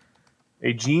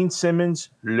 A Gene Simmons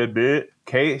Le Bleu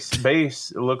case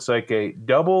bass looks like a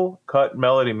double cut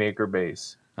Melody Maker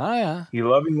bass. Oh, yeah. He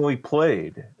lovingly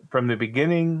played from the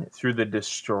beginning through the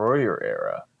Destroyer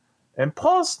era. And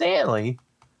Paul Stanley,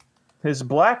 his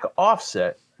black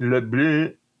offset Le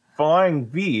Bleu Flying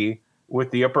V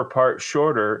with the upper part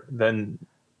shorter than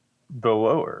the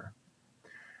lower.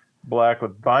 Black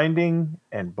with binding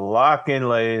and block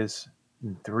inlays,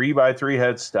 3x3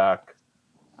 headstock,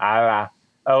 a la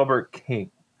Albert King.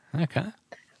 Okay.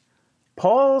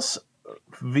 Paul's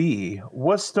V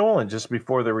was stolen just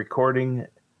before the recording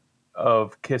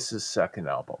of Kiss's second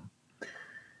album.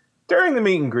 During the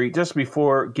meet and greet, just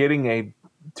before getting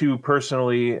to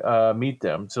personally meet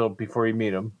them, so before you meet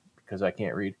them, because I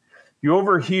can't read, you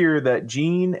overhear that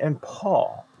Gene and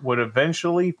Paul would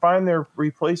eventually find their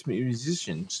replacement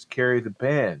musicians to carry the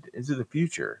band into the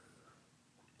future.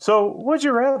 So, would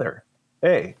you rather?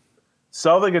 A,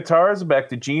 sell the guitars back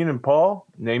to Gene and Paul,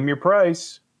 name your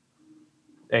price,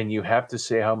 and you have to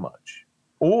say how much.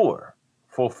 Or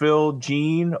fulfill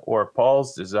Gene or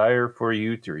Paul's desire for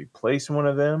you to replace one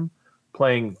of them,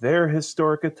 playing their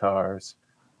historic guitars,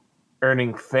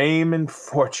 earning fame and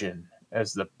fortune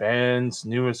as the band's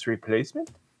newest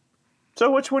replacement?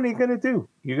 So which one are you going to do?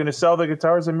 You're going to sell the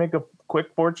guitars and make a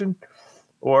quick fortune?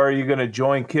 Or are you going to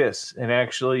join Kiss and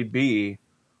actually be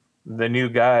the new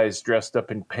guys dressed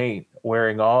up in paint,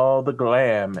 wearing all the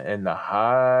glam and the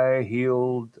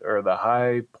high-heeled or the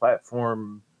high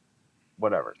platform,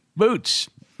 whatever? Boots.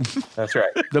 That's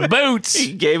right. The boots.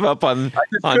 He gave up on.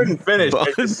 I couldn't finish.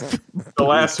 The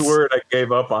last word, I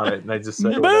gave up on it, and I just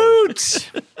said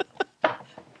Boots.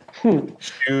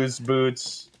 shoes,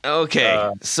 boots.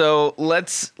 Okay, so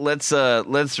let's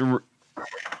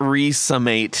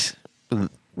resummate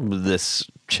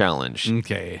this challenge.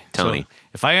 Okay. Tony. So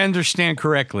if I understand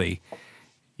correctly,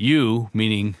 you,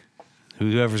 meaning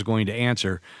whoever's going to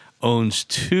answer, owns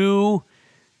 2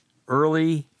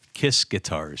 early Kiss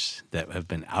guitars that have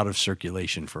been out of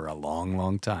circulation for a long,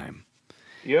 long time.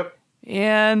 Yep.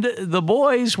 And the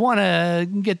boys want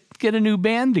to get a new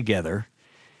band together.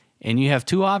 And you have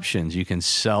 2 options. You can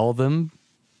sell them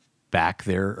back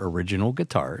their original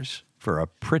guitars for a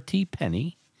pretty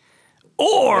penny,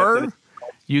 or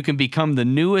you can become the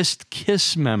newest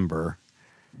Kiss member.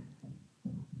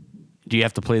 Do you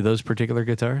have to play those particular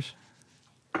guitars?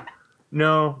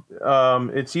 No,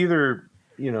 it's either,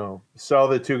 sell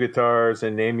the 2 guitars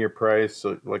and name your price,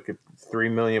 so like $3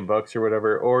 million or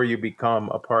whatever, or you become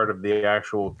a part of the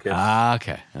actual Kiss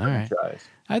Okay. All right. franchise.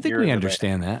 I think You're we the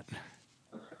understand that.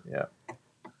 Yeah.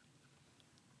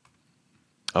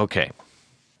 Okay,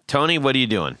 Tony, what are you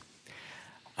doing?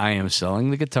 I am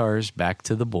selling the guitars back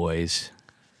to the boys.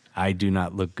 I do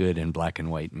not look good in black and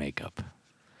white makeup.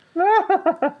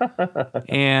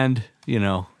 And,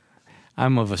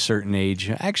 I'm of a certain age.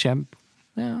 Actually,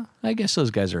 I guess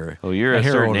those guys are. Oh, you're a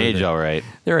hair certain older age, than- all right.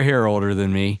 They're a hair older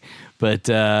than me, but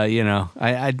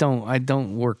I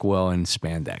don't work well in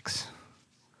spandex.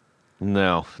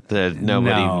 No,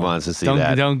 nobody wants to see don't,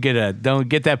 that. Don't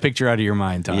get that picture out of your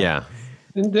mind, Tom. Yeah.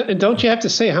 And don't you have to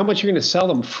say how much you're going to sell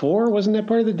them for? Wasn't that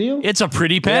part of the deal? It's a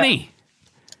pretty penny.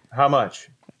 How much?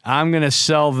 I'm going to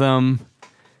sell them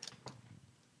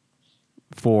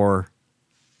for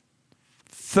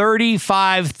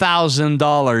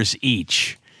 $35,000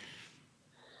 each.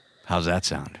 How's that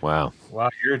sound? Wow. Wow,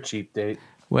 you're a cheap date.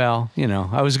 Well,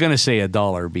 I was going to say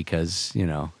 $1 because,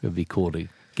 it'd be cool to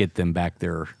get them back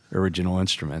their original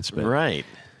instruments, but Right.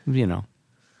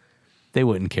 They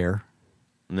wouldn't care.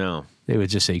 No. They would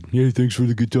just say, "Yeah, thanks for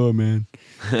the guitar, man."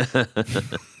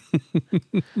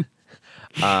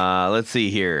 Let's see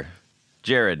here,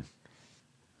 Jared.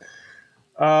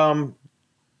 Be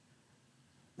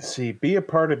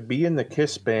in the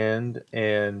Kiss band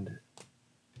and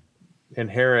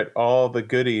inherit all the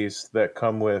goodies that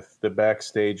come with the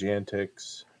backstage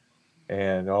antics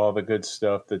and all the good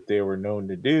stuff that they were known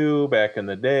to do back in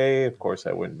the day. Of course,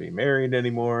 I wouldn't be married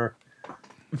anymore.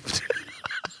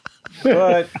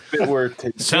 But if it were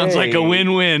today, Sounds like a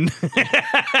win-win.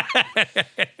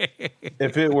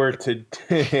 if it were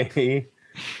today,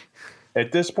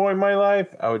 at this point in my life,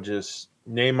 I would just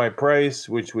name my price,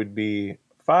 which would be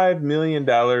 $5 million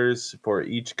for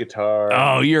each guitar.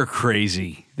 Oh, you're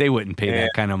crazy. They wouldn't pay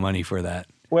that kind of money for that.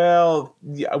 Well,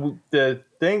 yeah, the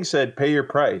thing said pay your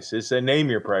price. It said name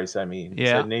your price, I mean. It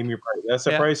Yeah. said name your price. That's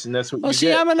the Yeah. price, and that's what Well, you see,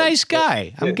 get. I'm a nice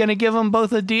guy. I'm Yeah. going to give them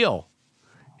both a deal,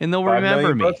 and they'll $5 remember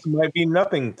million me. bucks might be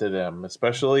nothing to them,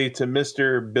 especially to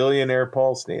Mr. Billionaire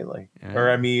Paul Stanley. Yeah. Or,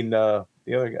 I mean, the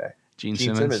other guy. Gene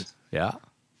Gene Simmons. Simmons. Yeah.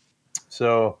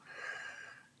 So,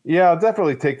 yeah, I'll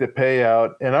definitely take the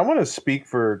payout. And I want to speak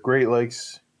for Great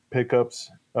Lakes pickups,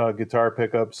 guitar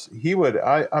pickups. He would,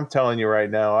 I'm telling you right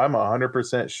now, I'm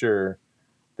 100% sure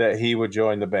that he would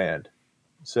join the band.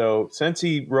 So since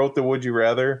he wrote the Would You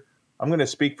Rather, I'm going to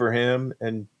speak for him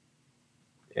and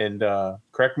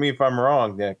correct me if I'm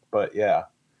wrong, Nick, but yeah,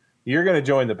 you're going to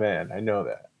join the band. I know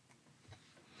that.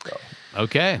 So.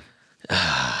 Okay.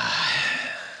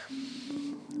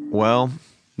 Well,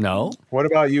 No. What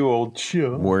about you, old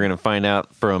Joe? we're going to find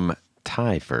out from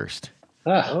Ty first.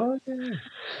 Oh, yeah.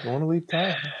 You want to leave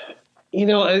Ty?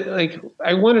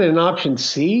 I wanted an option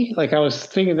C. Like I was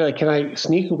thinking that can I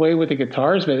sneak away with the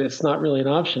guitars, but it's not really an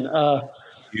option.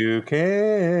 You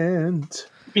can't.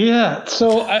 Yeah,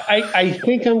 so I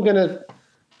think I'm gonna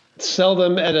sell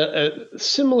them at a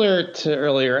similar to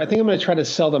earlier. I think I'm gonna try to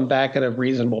sell them back at a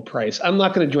reasonable price. I'm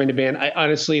not gonna join the band. I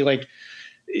honestly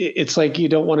it's like you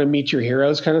don't want to meet your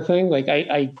heroes kind of thing. Like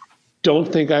I don't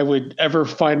think I would ever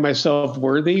find myself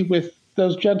worthy with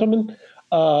those gentlemen.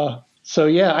 So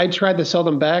yeah, I tried to sell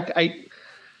them back. I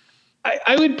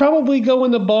would probably go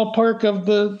in the ballpark of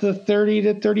the 30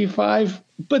 to 35.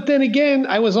 But then again,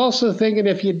 I was also thinking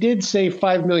if you did say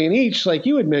 5 million each, like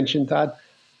you had mentioned, Todd,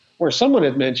 or someone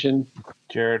had mentioned,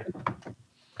 Jared.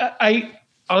 I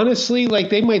honestly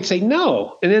they might say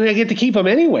no, and then I get to keep them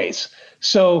anyways.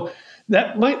 So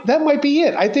that might be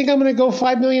it. I think I'm going to go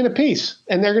 5 million a piece,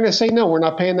 and they're going to say no, we're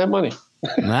not paying that money.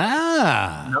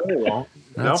 Ah. No, they won't.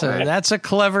 That's a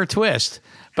clever twist.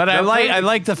 But I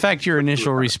like the fact your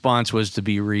initial response was to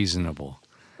be reasonable.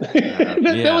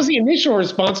 That was the initial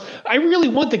response. I really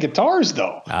want the guitars,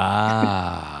 though.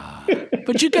 Ah.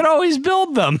 But you could always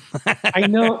build them. I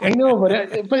know,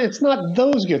 but it's not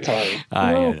those guitars.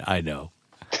 I know.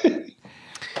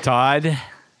 Todd?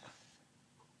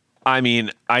 I mean,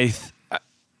 I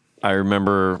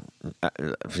remember,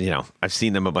 I've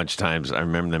seen them a bunch of times. I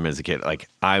remember them as a kid. Like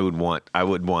I would want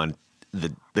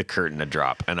the curtain to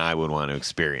drop, and I would want to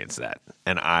experience that,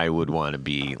 and I would want to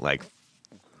be like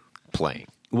playing.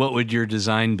 What would your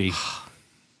design be?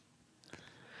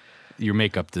 Your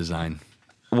makeup design.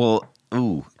 Well,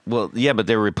 yeah, but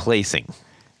they're replacing.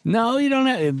 No, you don't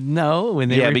have. No, when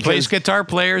they replace guitar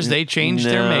players, they change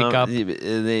their makeup.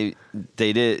 They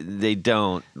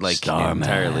don't like Starman.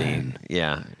 entirely.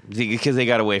 Yeah, because they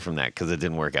got away from that because it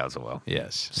didn't work out so well.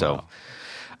 Yes. So,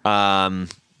 yeah,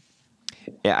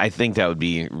 I think that would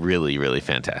be really, really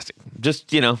fantastic.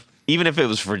 Just even if it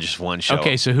was for just one show.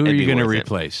 Okay, so who are it'd you be going to worth it.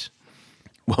 replace?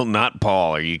 Well, not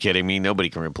Paul. Are you kidding me? Nobody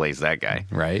can replace that guy.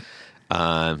 Right.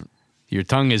 Your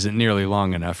tongue isn't nearly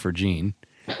long enough for Gene.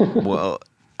 Well,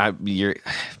 I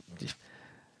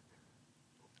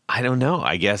don't know.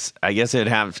 I guess it would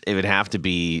have to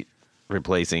be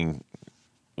replacing.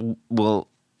 Well,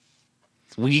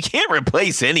 you can't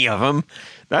replace any of them.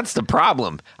 That's the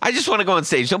problem. I just want to go on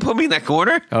stage. Don't put me in that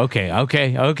corner. Okay.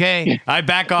 I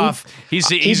back off. He's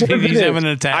having an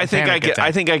attack. I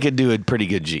think I could do a pretty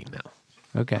good G now.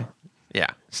 Okay. Yeah,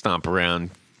 stomp around.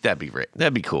 That'd be great.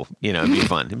 That'd be cool. It'd be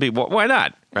fun. It'd be why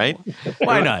not, right?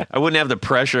 Why not? I wouldn't have the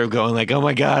pressure of going like, oh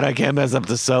my god, I can't mess up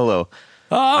the solo.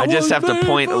 I just have to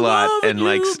point a lot and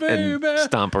and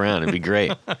stomp around. It'd be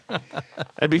great.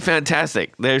 It'd be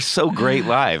fantastic. They're so great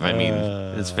live. I mean,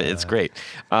 it's great.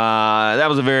 That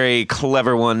was a very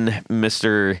clever one,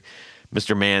 Mr.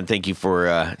 Mann. Thank you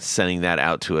for sending that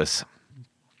out to us.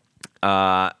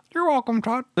 You're welcome,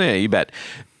 Todd. Yeah, you bet.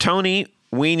 Tony,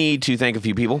 we need to thank a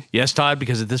few people. Yes, Todd,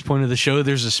 because at this point of the show,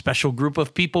 there's a special group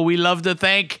of people we love to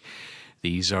thank.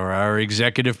 These are our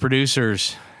executive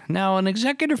producers. Now, an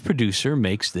executive producer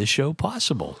makes this show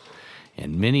possible.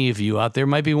 And many of you out there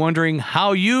might be wondering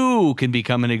how you can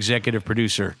become an executive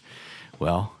producer.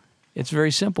 Well, it's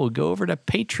very simple. Go over to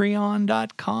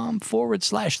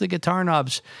patreon.com/the Guitar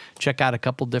Knobs. Check out a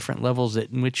couple different levels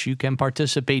in which you can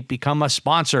participate, become a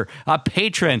sponsor, a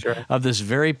patron of this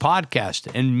very podcast,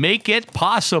 and make it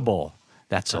possible.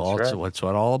 That's all. right. It's what it's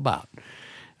all about.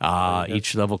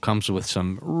 Each level comes with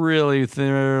some really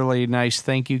nice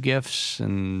thank you gifts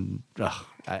and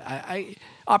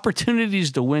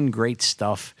opportunities to win great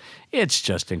stuff. It's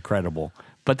just incredible.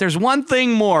 But there's one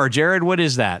thing more, Jared. What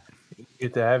is that? You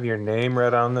get to have your name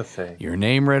read on the thing. Your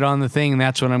name read on the thing, and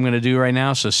that's what I'm going to do right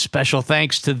now. So special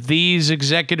thanks to these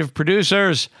executive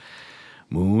producers: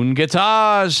 Moon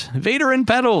Guitars, Vader and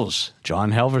Pedals,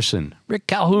 John Helverson, Rick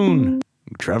Calhoun,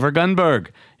 Trevor Gunberg,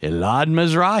 Elad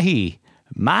Mizrahi,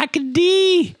 Mike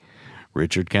D,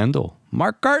 Richard Kendall,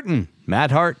 Mark Garton, Matt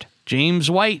Hart,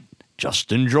 James White,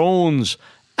 Justin Jones,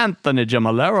 Anthony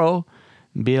Gemalero,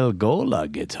 Bill Gola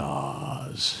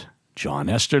Guitars, John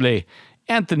Esterly,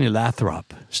 Anthony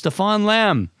Lathrop, Stefan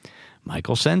Lamb,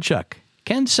 Michael Senchuk,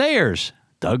 Ken Sayers,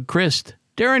 Doug Christ,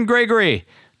 Darren Gregory,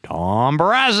 Tom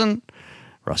Barazin,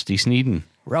 Rusty Sneeden,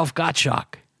 Ralph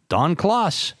Gottschalk, Don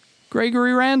Kloss,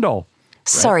 Gregory Randall.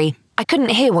 Sorry, I couldn't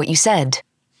hear what you said.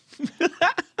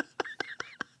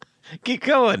 Keep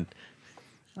going.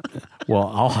 Well,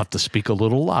 I'll have to speak a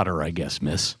little louder, I guess,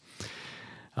 miss.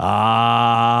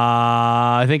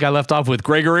 I think I left off with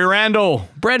Gregory Randall,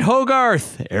 Brett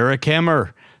Hogarth, Eric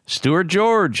Hammer, Stuart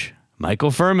George,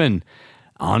 Michael Furman,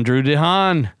 Andrew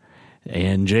DeHaan,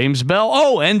 and James Bell.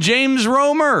 Oh, and James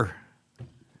Romer.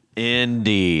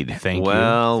 Indeed. Thank you.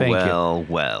 Well.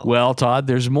 Well, Todd,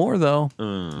 there's more, though.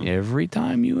 Every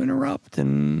time you interrupt,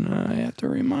 and I have to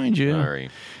remind you. Sorry.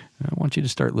 I want you to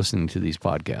start listening to these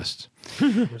podcasts.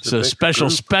 So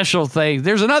special thing.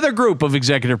 There's another group of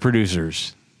executive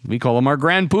producers. We call them our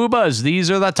grand poobahs. These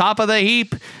are the top of the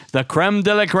heap, the creme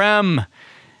de la creme.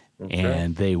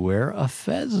 And they wear a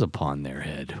fez upon their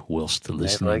head whilst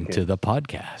listening to the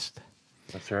podcast.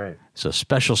 That's right. So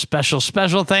special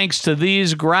thanks to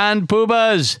these grand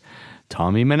poobahs: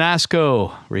 Tommy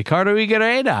Manasco, Ricardo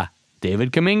Iguereda,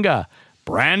 David Kaminga,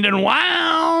 Brandon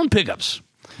Wound Pickups.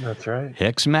 That's right.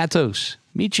 Hex Matos,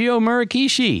 Michio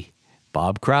Murakishi,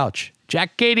 Bob Crouch,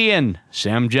 Jack Cadian,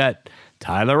 Sam Jett,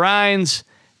 Tyler Rhines,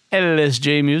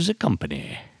 LSJ Music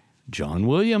Company, John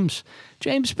Williams,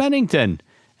 James Pennington,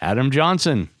 Adam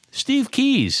Johnson, Steve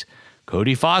Keys,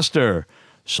 Cody Foster,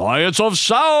 Science of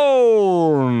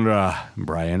Sound,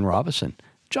 Brian Robinson,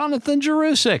 Jonathan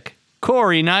Jerusik,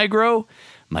 Corey Nigro,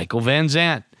 Michael Van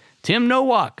Zant, Tim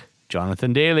Nowak,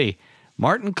 Jonathan Daly,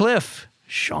 Martin Cliff,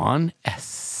 Sean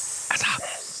S.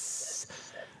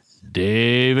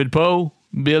 David Poe,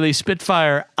 Billy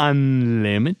Spitfire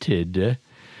Unlimited,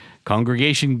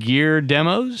 Congregation Gear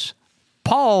Demos,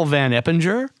 Paul Van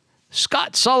Eppinger,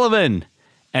 Scott Sullivan,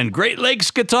 and Great Lakes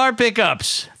Guitar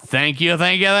Pickups. Thank you. All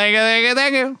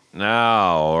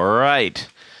right.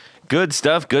 Good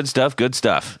stuff.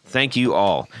 Thank you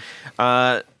all.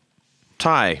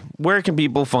 Ty, where can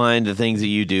people find the things that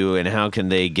you do, and how can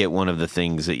they get one of the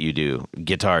things that you do?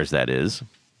 Guitars, that is.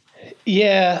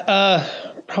 Yeah,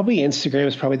 probably Instagram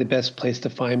is probably the best place to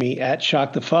find me, at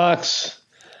Shock the Fox.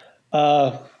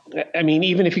 I mean,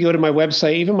 even if you go to my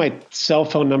website, even my cell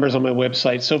phone number's on my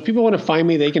website. So if people want to find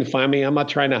me, they can find me. I'm not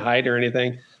trying to hide or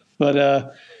anything.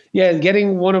 But yeah,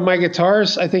 getting one of my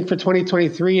guitars, I think for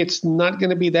 2023, it's not going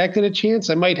to be that good a chance.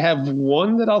 I might have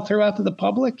one that I'll throw out to the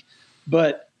public.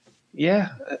 But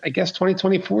yeah, I guess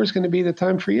 2024 is going to be the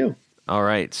time for you. All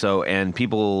right. So, and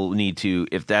people need to,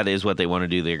 if that is what they want to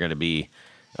do, they're going to be,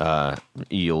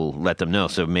 you'll let them know.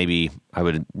 So maybe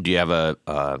do you have a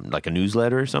like a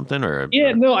newsletter or something?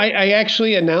 No, I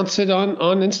actually announce it on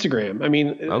Instagram. I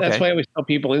mean, That's why I always tell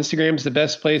people Instagram's the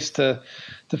best place to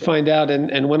find out.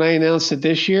 And when I announced it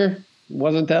this year, it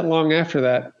wasn't that long after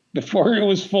that, before it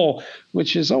was full,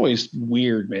 which is always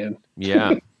weird, man.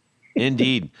 Yeah,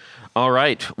 indeed. All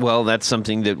right. Well, that's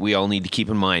something that we all need to keep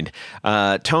in mind.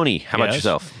 Tony, how about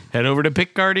yourself? Head over to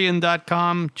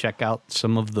pickguardian.com. Check out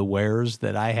some of the wares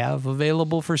that I have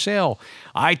available for sale.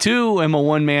 I, too, am a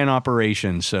one-man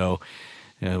operation, so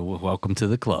welcome to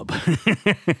the club.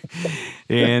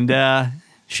 And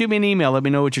shoot me an email. Let me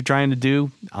know what you're trying to do.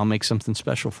 I'll make something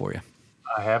special for you.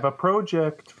 I have a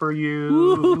project for you.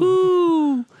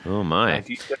 Woo-hoo-hoo. Oh, my.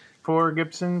 For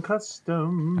Gibson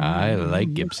Custom. I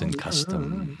like Gibson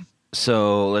Custom.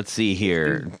 So let's see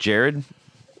here. Jared?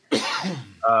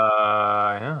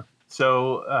 Yeah.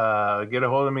 So get a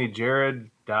hold of me,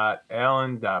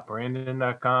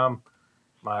 jared.allen.brandon.com.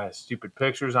 My stupid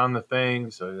picture's on the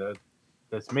thing, so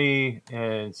that's me.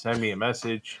 And send me a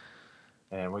message,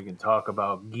 and we can talk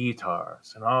about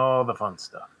guitars and all the fun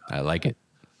stuff. I like it.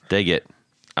 Dig it.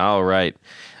 All right.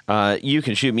 You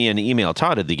can shoot me an email,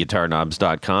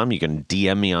 todd@theguitarknobs.com. You can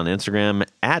DM me on Instagram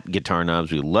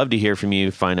 @guitarknobs. We'd love to hear from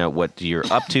you, find out what you're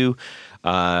up to.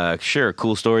 Share a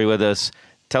cool story with us.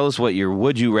 Tell us what your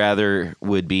would you rather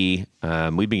would be.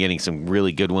 We've been getting some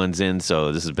really good ones in,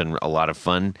 so this has been a lot of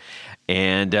fun.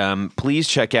 And please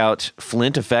check out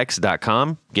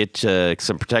flinteffects.com. Get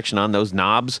some protection on those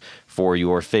knobs for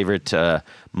your favorite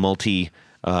multi-effects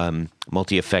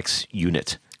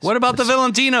unit. What about the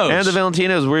Valentinos? And the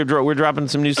Valentinos, we're dropping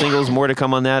some new singles. More to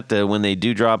come on that. When they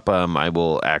do drop, I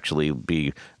will actually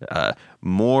be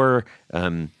more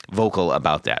vocal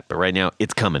about that. But right now,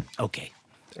 it's coming. Okay.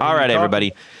 All right,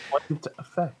 everybody.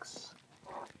 Effects.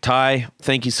 Ty,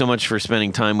 thank you so much for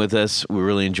spending time with us. We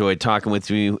really enjoyed talking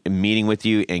with you, meeting with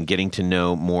you, and getting to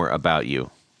know more about you.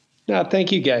 No,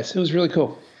 thank you guys. It was really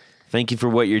cool. Thank you for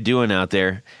what you're doing out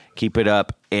there. Keep it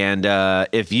up. And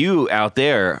if you out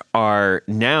there are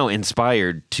now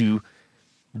inspired to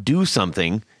do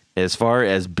something as far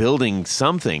as building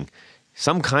something,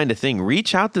 some kind of thing,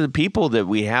 reach out to the people that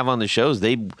we have on the shows.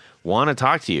 They want to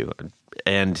talk to you.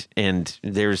 And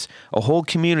there's a whole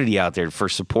community out there for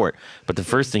support. But the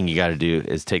first thing you got to do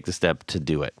is take the step to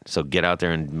do it. So get out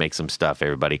there and make some stuff,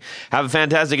 everybody. Have a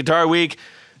fantastic Guitar Week.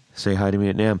 Say hi to me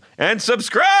at NAMM. And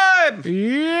subscribe!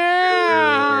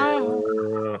 Yeah!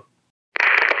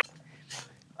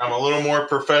 I'm a little more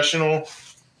professional.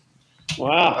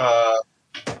 Wow.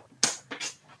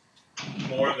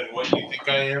 More than what you think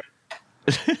I am.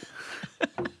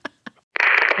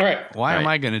 All right. Why am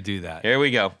Right. I going to do that? Here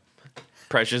we go.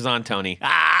 Pressure's on Tony.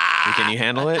 Can you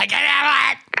handle it? I can handle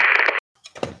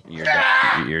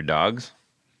it! Your dogs?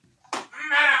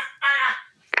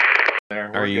 There,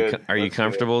 Are we're you good. are you Let's do it.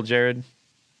 comfortable, Jared?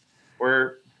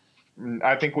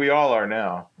 I think we all are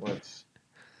now. Let's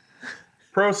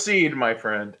proceed, my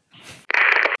friend.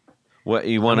 What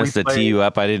you want Can us we to tee play- you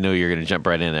up? I didn't know you were going to jump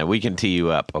right in there. We can tee you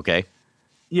up, okay?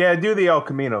 Yeah, do the El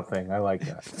Camino thing. I like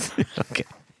that. Okay.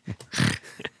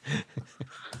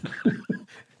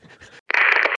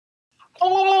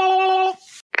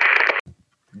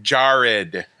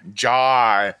 Jared.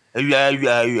 Jar.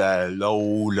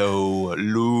 Lolo.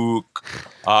 Luke.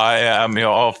 I am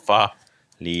your father.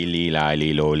 Lee lee la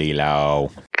lee lo lee lao.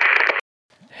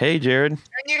 Hey, Jared.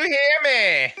 Can you hear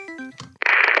me?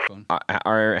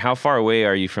 How far away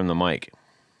are you from the mic?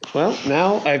 Well,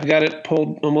 now I've got it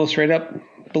pulled almost right up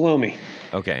below me.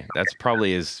 Okay, that's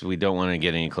probably we don't want to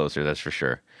get any closer. That's for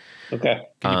sure. Okay.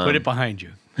 Can you put it behind you?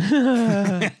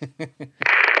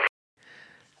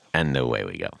 And away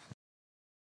we go.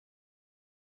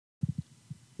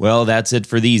 Well, that's it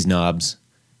for these knobs.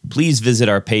 Please visit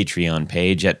our Patreon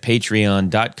page at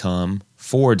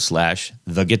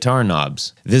patreon.com/The Guitar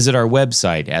Knobs. Visit our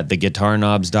website at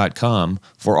theguitarknobs.com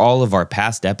for all of our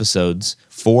past episodes,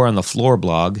 4 on the Floor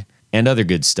blog, and other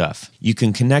good stuff. You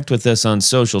can connect with us on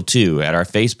social too at our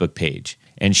Facebook page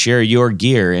and share your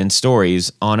gear and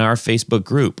stories on our Facebook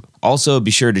group. Also,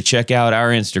 be sure to check out our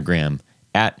Instagram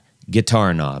at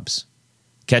Guitar Knobs.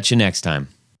 Catch you next time.